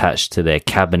that attach to their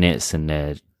cabinets and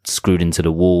they're screwed into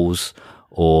the walls,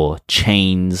 or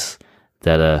chains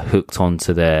that are hooked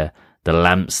onto the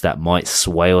lamps that might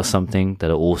sway or something, that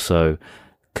are also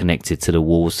connected to the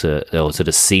walls or to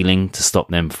the ceiling to stop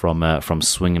them from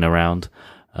swinging around.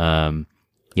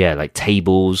 Like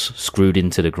tables screwed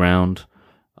into the ground.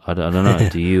 I don't know.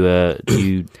 Do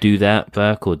you do that,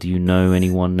 Burke, or do you know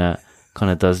anyone that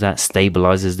kind of does that,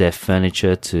 stabilizes their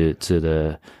furniture to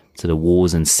the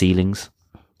walls and ceilings?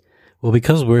 Well,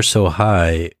 because we're so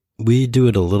high, we do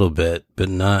it a little bit, but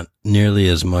not nearly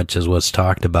as much as what's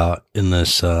talked about in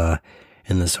this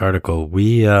article.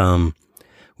 We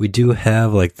do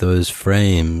have like those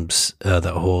frames that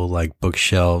hold like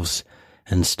bookshelves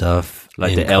and stuff,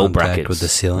 like the L brackets with the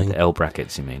ceiling. The L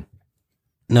brackets, you mean?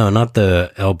 No, not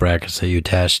the L brackets that you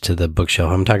attach to the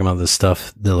bookshelf. I'm talking about the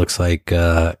stuff that looks like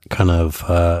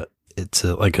it's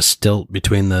like a stilt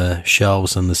between the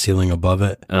shelves and the ceiling above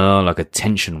it. Oh, like a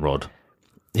tension rod.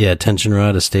 Yeah, tension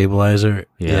rod, a stabilizer.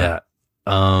 Yeah.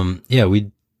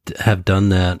 We have done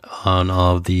that on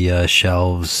all of the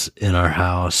shelves in our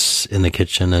house, in the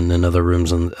kitchen, and in other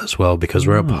rooms as well, because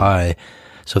we're up high.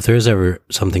 So if there's ever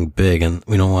something big, and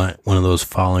we don't want one of those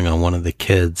falling on one of the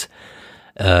kids,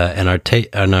 and our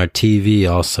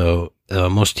TV also,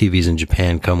 most TVs in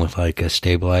Japan come with like a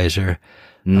stabilizer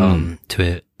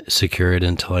to secure it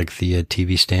into like the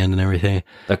TV stand and everything.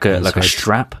 Like a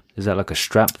strap? Is that like a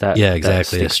strap that? Yeah,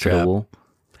 exactly. That sticks a strap. To the wall?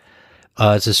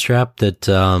 It's a strap that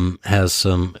has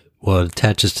some. Well, it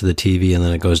attaches to the TV and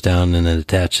then it goes down and it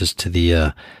attaches to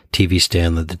the TV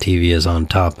stand that the TV is on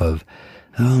top of,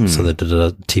 so that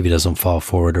the TV doesn't fall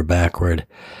forward or backward.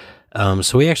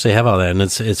 So we actually have all that, and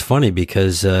it's funny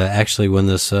because actually when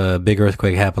this big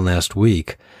earthquake happened last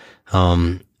week,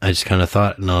 I just kind of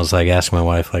thought, and I was like asking my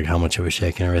wife like how much it was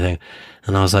shaking and everything,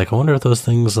 and I was like, I wonder if those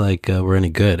things like were any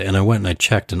good. And I went and I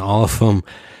checked, and all of them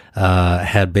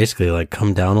had basically like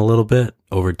come down a little bit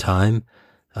over time.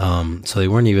 So they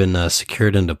weren't even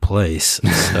secured into place.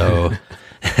 So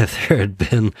if there had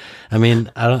been, I mean,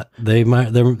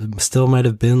 there still might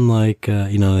have been like,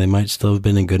 they might still have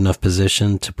been in good enough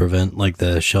position to prevent like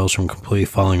the shells from completely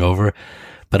falling over.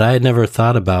 But I had never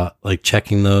thought about like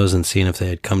checking those and seeing if they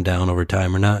had come down over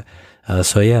time or not.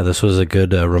 So yeah, this was a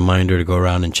good reminder to go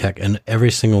around and check. And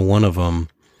every single one of them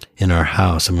in our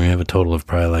house, I mean, we have a total of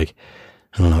probably like,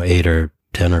 8 or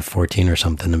 10 or 14 or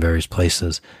something in various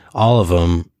places. All of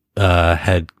them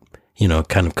had,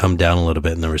 kind of come down a little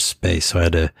bit and there was space. So I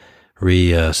had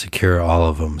to secure all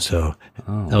of them. So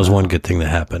that was one good thing that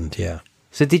happened. Yeah.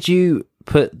 So did you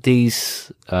put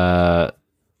these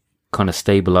kind of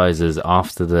stabilizers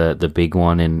after the big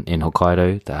one in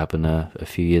Hokkaido that happened a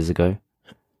few years ago?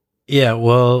 Yeah,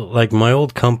 well, like my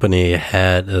old company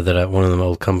had, one of the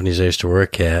old companies I used to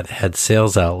work at had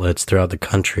sales outlets throughout the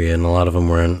country, and a lot of them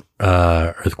were in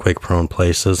earthquake-prone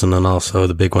places. And then also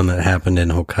the big one that happened in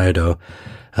Hokkaido,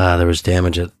 there was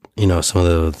damage at, some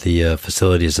of the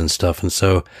facilities and stuff. And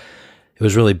so it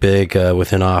was really big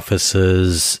within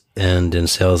offices and in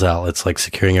sales outlets, like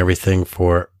securing everything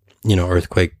for,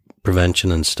 earthquake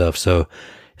prevention and stuff. So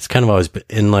it's kind of always been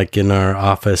in our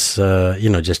office,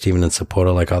 just even in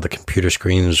Sapporo, like all the computer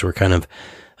screens were kind of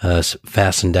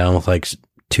fastened down with like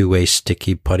two-way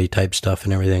sticky putty type stuff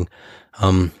and everything.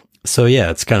 So yeah,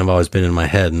 it's kind of always been in my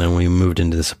head. And then when we moved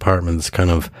into this apartment, it's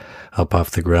kind of up off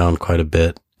the ground quite a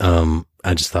bit.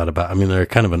 I just thought about, they're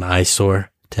kind of an eyesore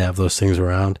to have those things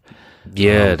around.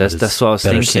 Yeah, that's what I was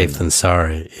thinking. Better safe than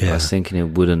sorry. Yeah. I was thinking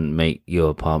it wouldn't make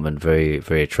your apartment very,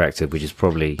 very attractive, which is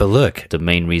probably the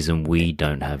main reason we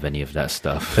don't have any of that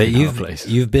stuff. But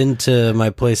you've been to my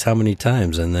place how many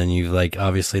times, and then you've like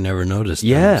obviously never noticed.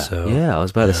 Yeah, them, so. Yeah. I was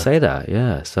about to say that.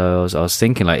 Yeah. So I was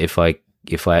thinking like if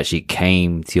I actually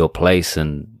came to your place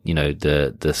and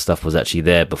the stuff was actually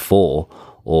there before,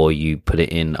 or you put it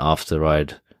in after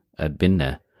I'd been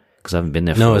there. Because I haven't been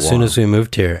there for a while. No, as soon as we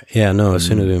moved here. Yeah, no, as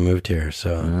soon as we moved here.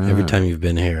 So every time you've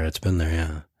been here, it's been there,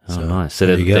 yeah. So, nice. So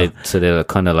they're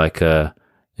kind of like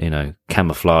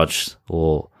camouflage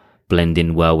or blend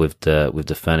in well with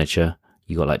the furniture.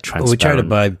 You got like transparent. Well, we try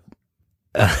to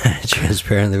buy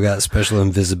transparent. They've got special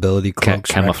invisibility cloaks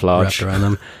camouflage wrapped around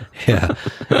them. Yeah,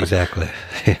 exactly.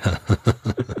 Yeah.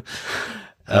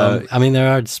 I mean,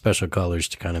 there are special colors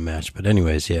to kind of match, but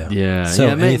anyways, yeah. Yeah. So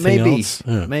yeah, anything maybe, else?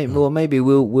 Yeah. maybe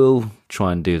we'll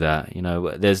try and do that. You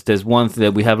know, there's one thing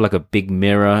that we have like a big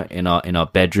mirror in our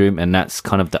bedroom, and that's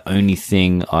kind of the only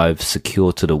thing I've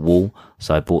secured to the wall.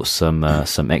 So I bought some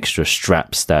extra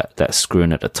straps that screw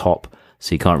in at the top,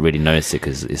 so you can't really notice it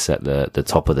because it's at the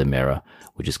top of the mirror,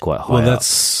 which is quite high.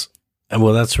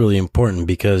 Well, that's really important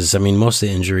because, I mean, most of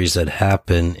the injuries that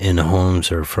happen in homes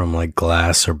are from like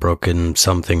glass or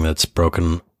something that's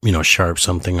broken, you know, sharp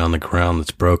something on the ground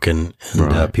that's broken,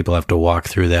 and people have to walk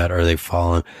through that, or they've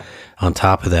fallen on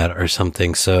top of that or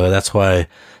something. So that's why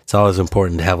it's always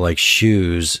important to have like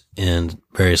shoes in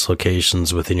various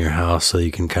locations within your house so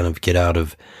you can kind of get out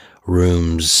of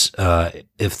rooms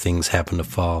if things happen to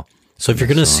fall. So if you're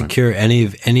going to secure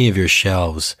any of your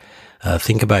shelves,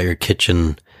 think about your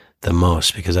kitchen the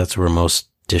most, because that's where most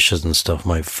dishes and stuff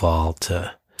might fall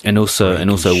to. And also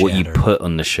what you put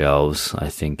on the shelves, I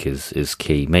think is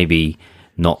key. Maybe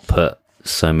not put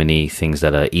so many things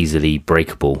that are easily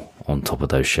breakable on top of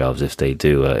those shelves if they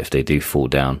do fall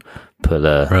down.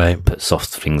 Put soft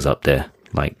things up there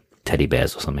like teddy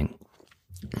bears or something.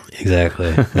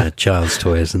 Exactly. Child's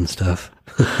toys and stuff.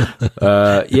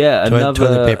 Another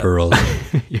toilet paper rolls.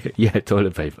 yeah,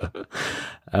 toilet paper.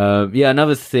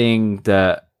 Another thing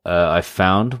that I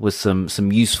found was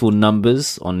some useful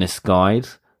numbers on this guide.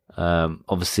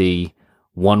 Obviously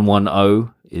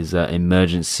 110 is an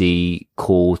emergency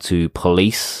call to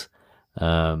police.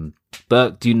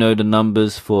 Burke, do you know the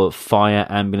numbers for fire,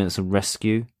 ambulance, and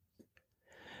rescue?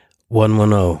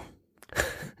 110.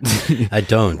 I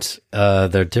don't.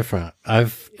 They're different.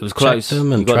 It was close.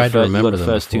 Them and tried to remember you got the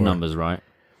first before. two numbers right.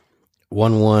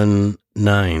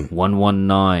 119.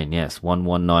 119, yes.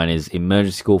 119 is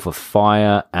emergency call for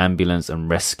fire, ambulance, and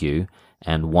rescue,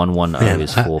 and 110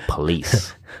 is for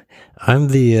police. I'm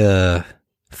the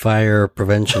fire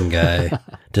prevention guy,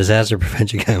 disaster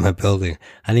prevention guy in my building.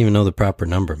 I didn't even know the proper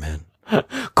number, man.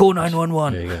 Call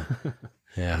 911. There you go.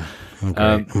 Yeah.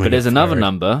 But there's another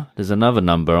number. There's another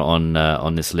number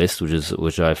on this list,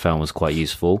 which I found was quite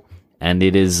useful, and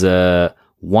it is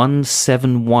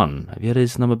 171. Have you heard of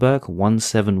this number, Burke?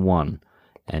 171.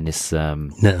 And it's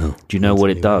no. Do you know what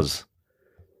it does?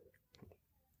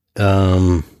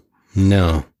 No.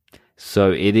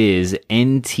 So it is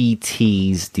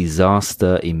NTT's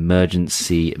Disaster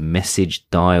Emergency Message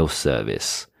Dial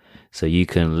Service. So you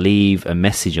can leave a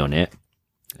message on it,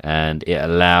 and it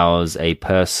allows a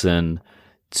person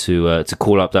to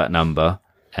call up that number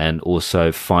and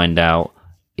also find out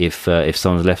if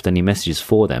someone's left any messages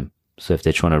for them. So if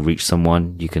they're trying to reach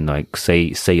someone, you can like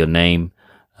say your name.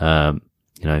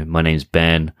 My name's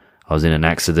Ben. I was in an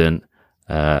accident,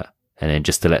 and then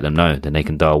just to let them know, then they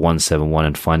can dial 171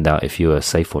 and find out if you are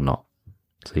safe or not.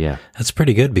 So yeah, that's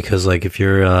pretty good, because like if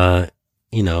you're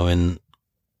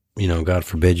God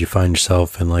forbid you find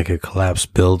yourself in like a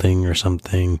collapsed building or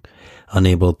something,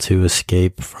 unable to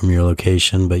escape from your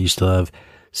location, but you still have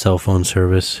cell phone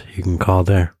service, you can call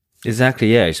there.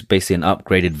 Exactly, yeah. It's basically an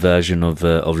upgraded version of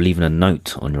leaving a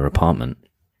note on your apartment,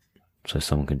 so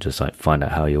someone can just like find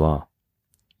out how you are.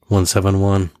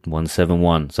 171.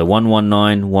 171. So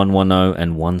 119, 110,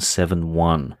 and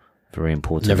 171. Very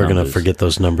important. Never going to forget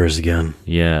those numbers again.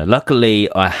 Yeah. Luckily,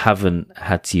 I haven't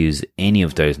had to use any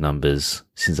of those numbers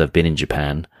since I've been in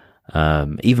Japan.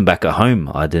 Even back at home,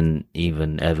 I didn't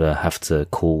even ever have to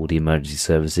call the emergency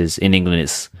services. In England,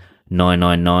 it's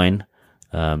 999.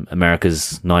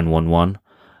 America's 911.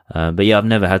 But yeah, I've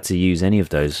never had to use any of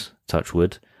those, touch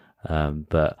wood.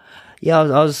 But yeah,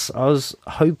 I was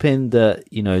hoping that,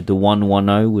 the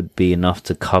 110 would be enough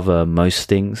to cover most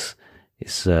things.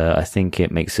 It's, I think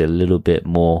it makes it a little bit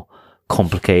more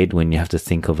complicated when you have to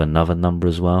think of another number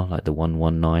as well, like the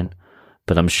 119.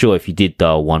 But I'm sure if you did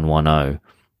dial 110,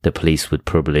 the police would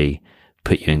probably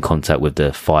put you in contact with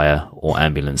the fire or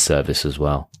ambulance service as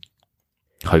well.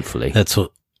 Hopefully. That's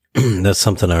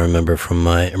something I remember from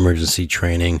my emergency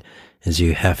training, is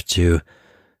you have to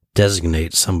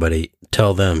designate somebody,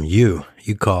 tell them you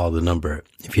call the number.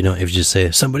 If you just say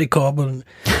somebody call, then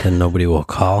nobody will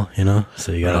call,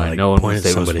 so you gotta no one point wants at to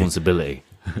take somebody. Responsibility.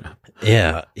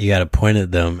 Yeah, you gotta point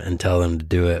at them and tell them to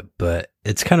do it. But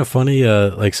it's kind of funny,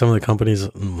 like some of the companies,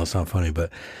 well, it's not funny, but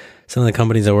some of the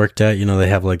companies I worked at, they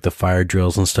have like the fire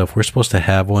drills and stuff. We're supposed to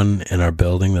have one in our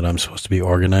building that I'm supposed to be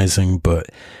organizing, but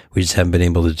we just haven't been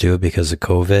able to do it because of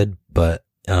COVID. But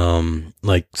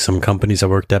like some companies I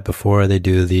worked at before, they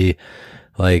do the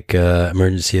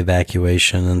emergency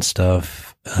evacuation and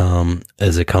stuff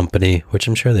as a company, which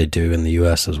I'm sure they do in the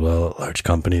US as well, large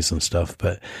companies and stuff.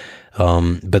 But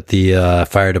the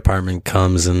fire department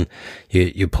comes and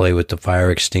you play with the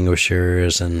fire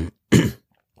extinguishers and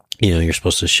you're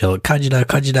supposed to shell it, kajida,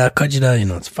 kajida,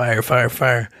 kajida, it's fire, fire,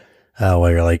 fire, while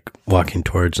you're like walking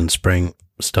towards and spraying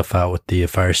stuff out with the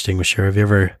fire extinguisher. Have you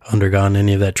ever undergone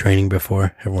any of that training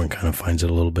before? Everyone kind of finds it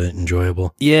a little bit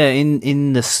enjoyable. Yeah,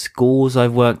 in the schools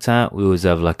I've worked at, we always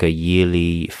have like a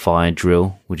yearly fire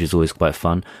drill, which is always quite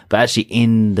fun. But actually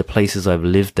in the places I've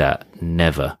lived at,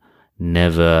 never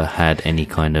had any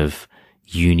kind of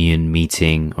union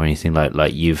meeting or anything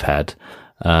like you've had.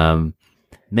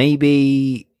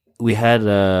 Maybe we had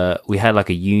like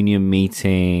a union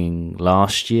meeting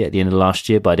last year, at the end of last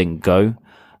year, but I didn't go.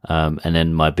 And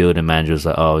then my building manager was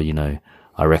like, oh,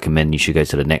 I recommend you should go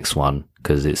to the next one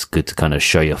because it's good to kind of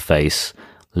show your face,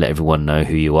 let everyone know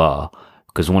who you are.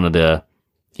 Because one of the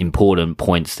important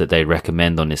points that they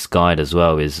recommend on this guide as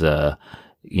well is,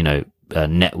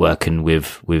 networking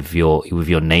with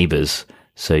your neighbors.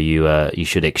 So you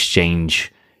should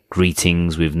exchange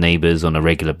greetings with neighbors on a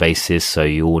regular basis, so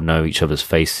you all know each other's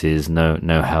faces,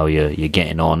 know how you're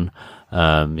getting on.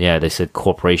 They said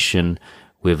cooperation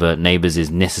with neighbors is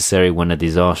necessary when a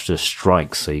disaster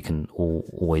strikes, so you can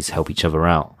always help each other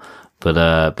out.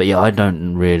 But yeah, I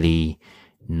don't really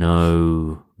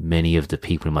know many of the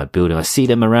people in my building. I see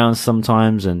them around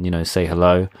sometimes and say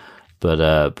hello, but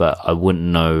I wouldn't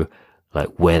know like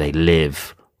where they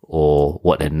live or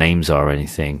what their names are or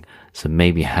anything. So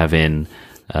maybe having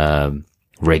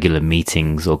regular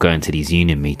meetings or going to these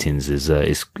union meetings is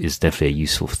definitely a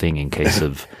useful thing in case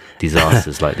of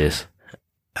disasters like this.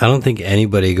 I don't think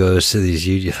anybody goes to these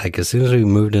union. Like as soon as we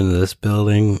moved into this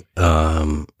building,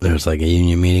 there was like a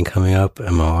union meeting coming up,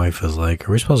 and my wife was like,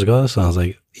 "Are we supposed to go to this?" And I was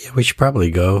like, "Yeah, we should probably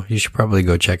go. You should probably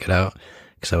go check it out,"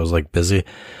 because I was like busy.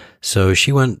 So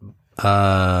she went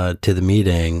to the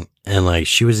meeting, and like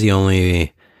she was the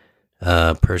only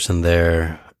person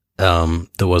there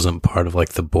that wasn't part of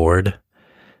like the board.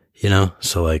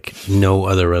 So like no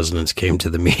other residents came to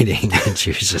the meeting and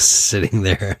she was just sitting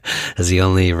there as the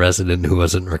only resident who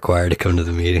wasn't required to come to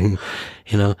the meeting,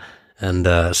 and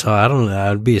so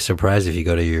I'd be surprised if you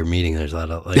go to your meeting, there's a lot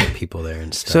of like people there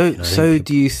and stuff. So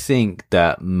do you think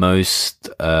that most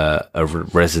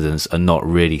residents are not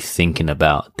really thinking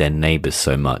about their neighbors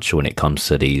so much when it comes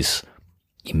to these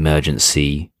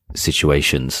emergency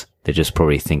situations? They're just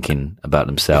probably thinking about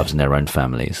themselves and their own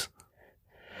families.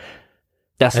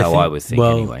 That's how I would think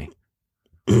anyway.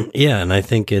 Yeah, and I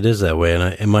think it is that way.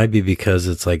 And it might be because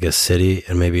it's like a city,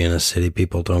 and maybe in a city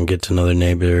people don't get to know their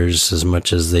neighbors as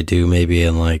much as they do maybe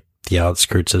in like the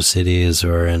outskirts of cities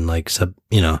or in like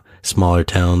smaller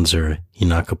towns or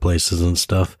Inaka places and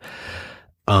stuff.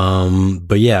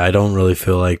 But yeah, I don't really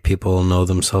feel like people know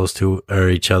themselves or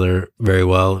each other very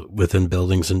well within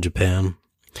buildings in Japan.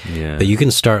 Yeah. But you can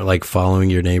start like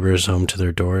following your neighbors home to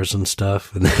their doors and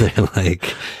stuff, and then they're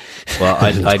like, well,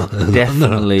 I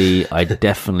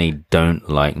definitely don't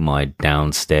like my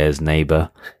downstairs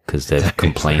neighbor because they've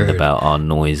complained about our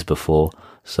noise before.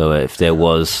 So if there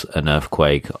was an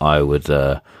earthquake, I would,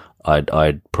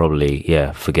 I'd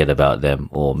probably, forget about them,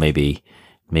 or maybe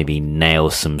nail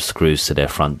some screws to their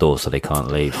front door so they can't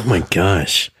leave. Oh my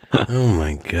gosh.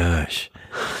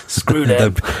 Screw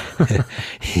them.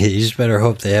 You just better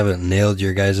hope they haven't nailed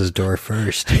your guys' door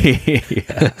first. Right.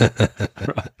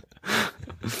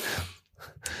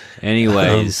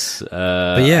 Anyways,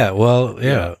 but yeah,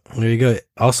 there you go.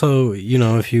 Also,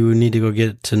 if you need to go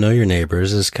get to know your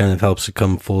neighbors, this kind of helps to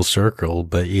come full circle,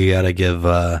 but you got to give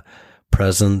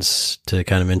presents to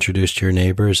kind of introduce to your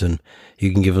neighbors, and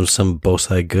you can give them some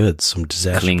Bosai goods, some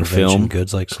disaster prevention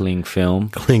goods like cling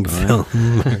film,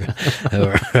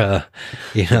 or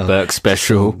Burke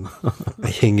special.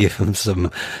 You can give them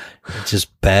some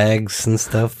just bags and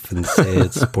stuff and say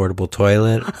it's a portable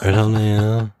toilet or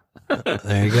something,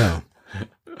 There you go.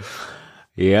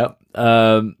 Yep.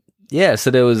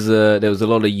 So there was a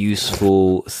lot of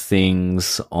useful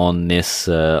things on this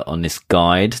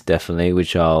guide, definitely,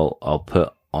 which I'll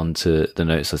put onto the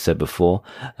notes I said before.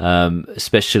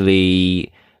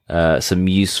 Especially some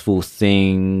useful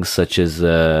things such as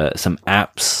some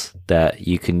apps that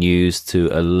you can use to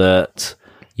alert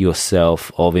yourself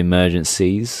of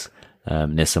emergencies.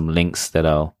 There's some links that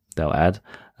I'll add.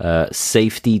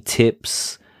 Safety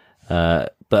tips.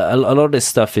 But a lot of this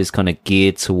stuff is kind of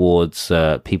geared towards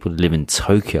people who live in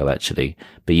Tokyo, actually.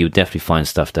 But you'll definitely find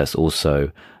stuff that's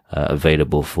also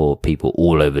available for people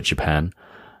all over Japan.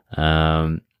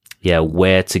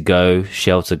 Where to go,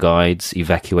 shelter guides,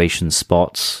 evacuation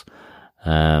spots.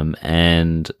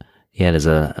 There's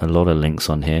a lot of links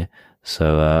on here.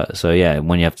 So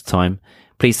when you have the time,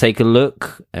 please take a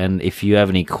look. And if you have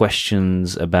any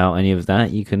questions about any of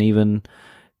that, you can even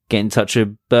get in touch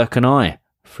with Burke and I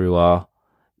through our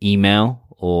email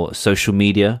or social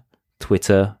media,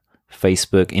 Twitter,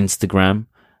 Facebook, Instagram.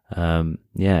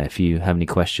 If you have any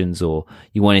questions or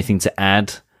you want anything to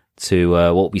add to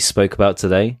what we spoke about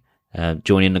today,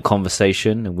 join in the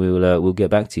conversation, and we'll get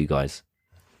back to you guys.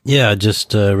 Yeah,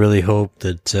 just really hope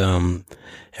that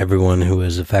everyone who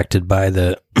was affected by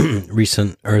the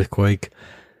recent earthquake,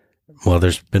 well,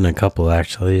 there's been a couple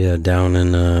actually down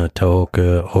in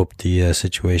Tohoku, hope the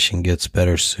situation gets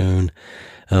better soon.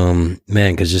 Man,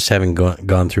 because just having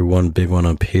gone through one big one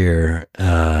up here,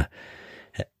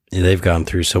 they've gone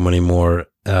through so many more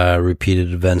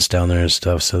repeated events down there and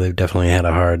stuff, so they've definitely had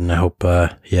it hard, and I hope,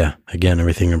 again,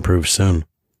 everything improves soon.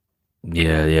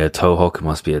 Yeah, Tohoku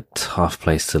must be a tough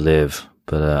place to live.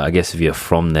 But I guess if you're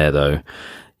from there, though,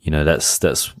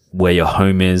 that's where your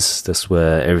home is. That's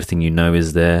where everything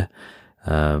is there.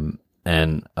 And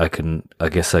I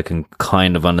guess I can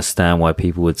kind of understand why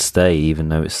people would stay, even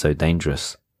though it's so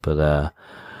dangerous. But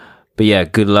yeah,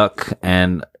 good luck,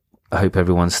 and I hope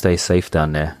everyone stays safe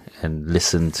down there and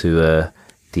listen to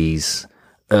these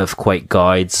earthquake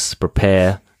guides.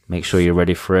 Prepare, make sure you're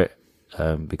ready for it.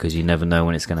 Because you never know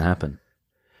when it's going to happen.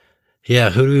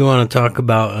 Yeah, who do we want to talk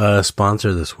about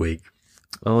sponsor this week?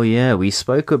 Oh, yeah, we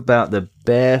spoke about the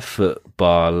Barefoot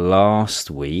Bar last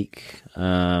week.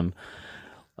 The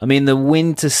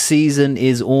winter season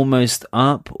is almost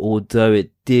up, although it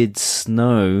did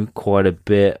snow quite a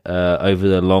bit over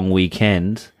the long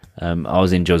weekend. I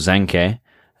was in Josanke,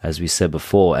 as we said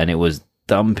before, and it was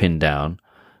dumping down.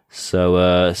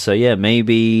 So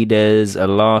maybe there's a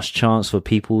last chance for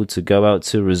people to go out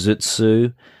to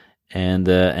Rusutsu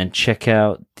and check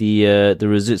out the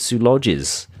Rusutsu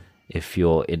lodges if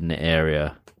you're in the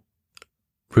area.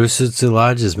 Rusutsu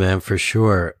lodges, man, for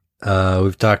sure.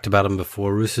 We've talked about them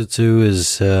before. Rusutsu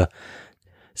is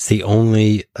it's the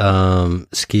only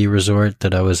ski resort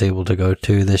that I was able to go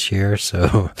to this year,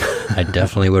 so I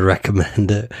definitely would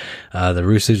recommend it. The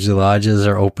Rusutsu lodges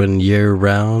are open year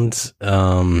round,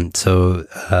 so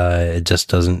it just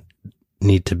doesn't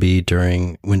need to be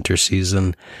during winter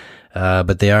season.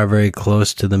 But they are very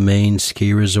close to the main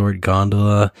ski resort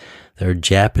gondola. There are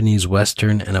Japanese,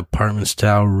 Western, and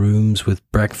apartment-style rooms with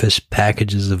breakfast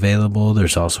packages available.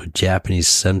 There's also Japanese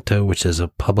Sento, which is a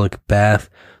public bath.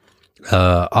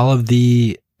 All of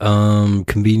the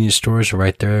convenience stores are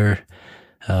right there.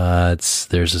 There's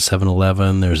a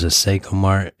 7-Eleven, there's a Seiko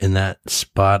Mart in that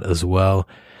spot as well.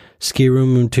 Ski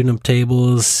room and tune-up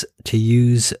tables to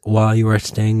use while you are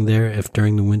staying there if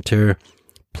during the winter.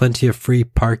 Plenty of free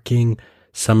parking.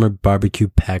 Summer barbecue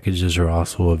packages are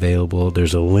also available.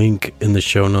 There's a link in the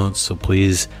show notes, so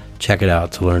please check it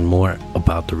out to learn more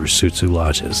about the Rusutsu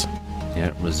lodges.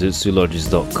 Yeah,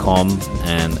 RusutsuLodges.com,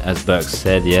 and as Burke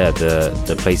said,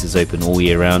 the place is open all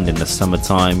year round. In the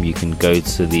summertime, you can go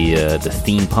to the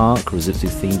theme park, Rusutsu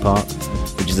theme park,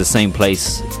 which is the same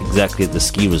place exactly as the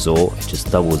ski resort. It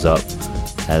just doubles up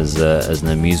as an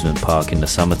amusement park in the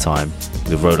summertime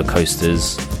with roller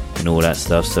coasters and all that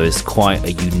stuff. So it's quite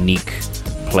a unique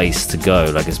place to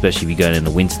go. Like especially if you're going in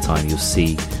the wintertime, you'll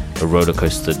see a roller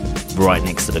coaster right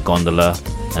next to the gondola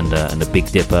and the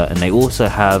Big Dipper, and they also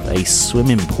have a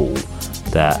swimming pool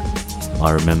that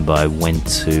I remember I went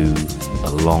to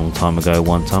a long time ago.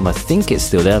 One time, I think it's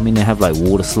still there. I mean, they have like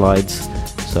water slides,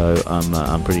 so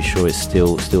I'm pretty sure it's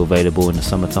still available in the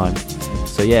summertime.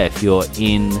 So yeah, if you're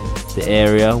in the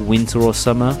area, winter or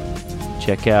summer,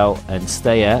 check out and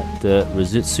stay at the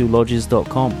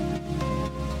RusutsuLodges.com.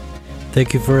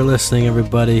 Thank you for listening,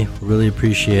 everybody. Really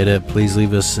appreciate it. Please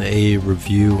leave us a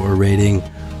review or rating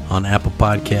on Apple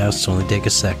Podcasts. Only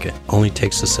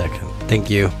takes a second. Thank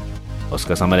you. お疲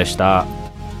れ様でした。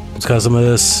お疲れ様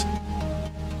です。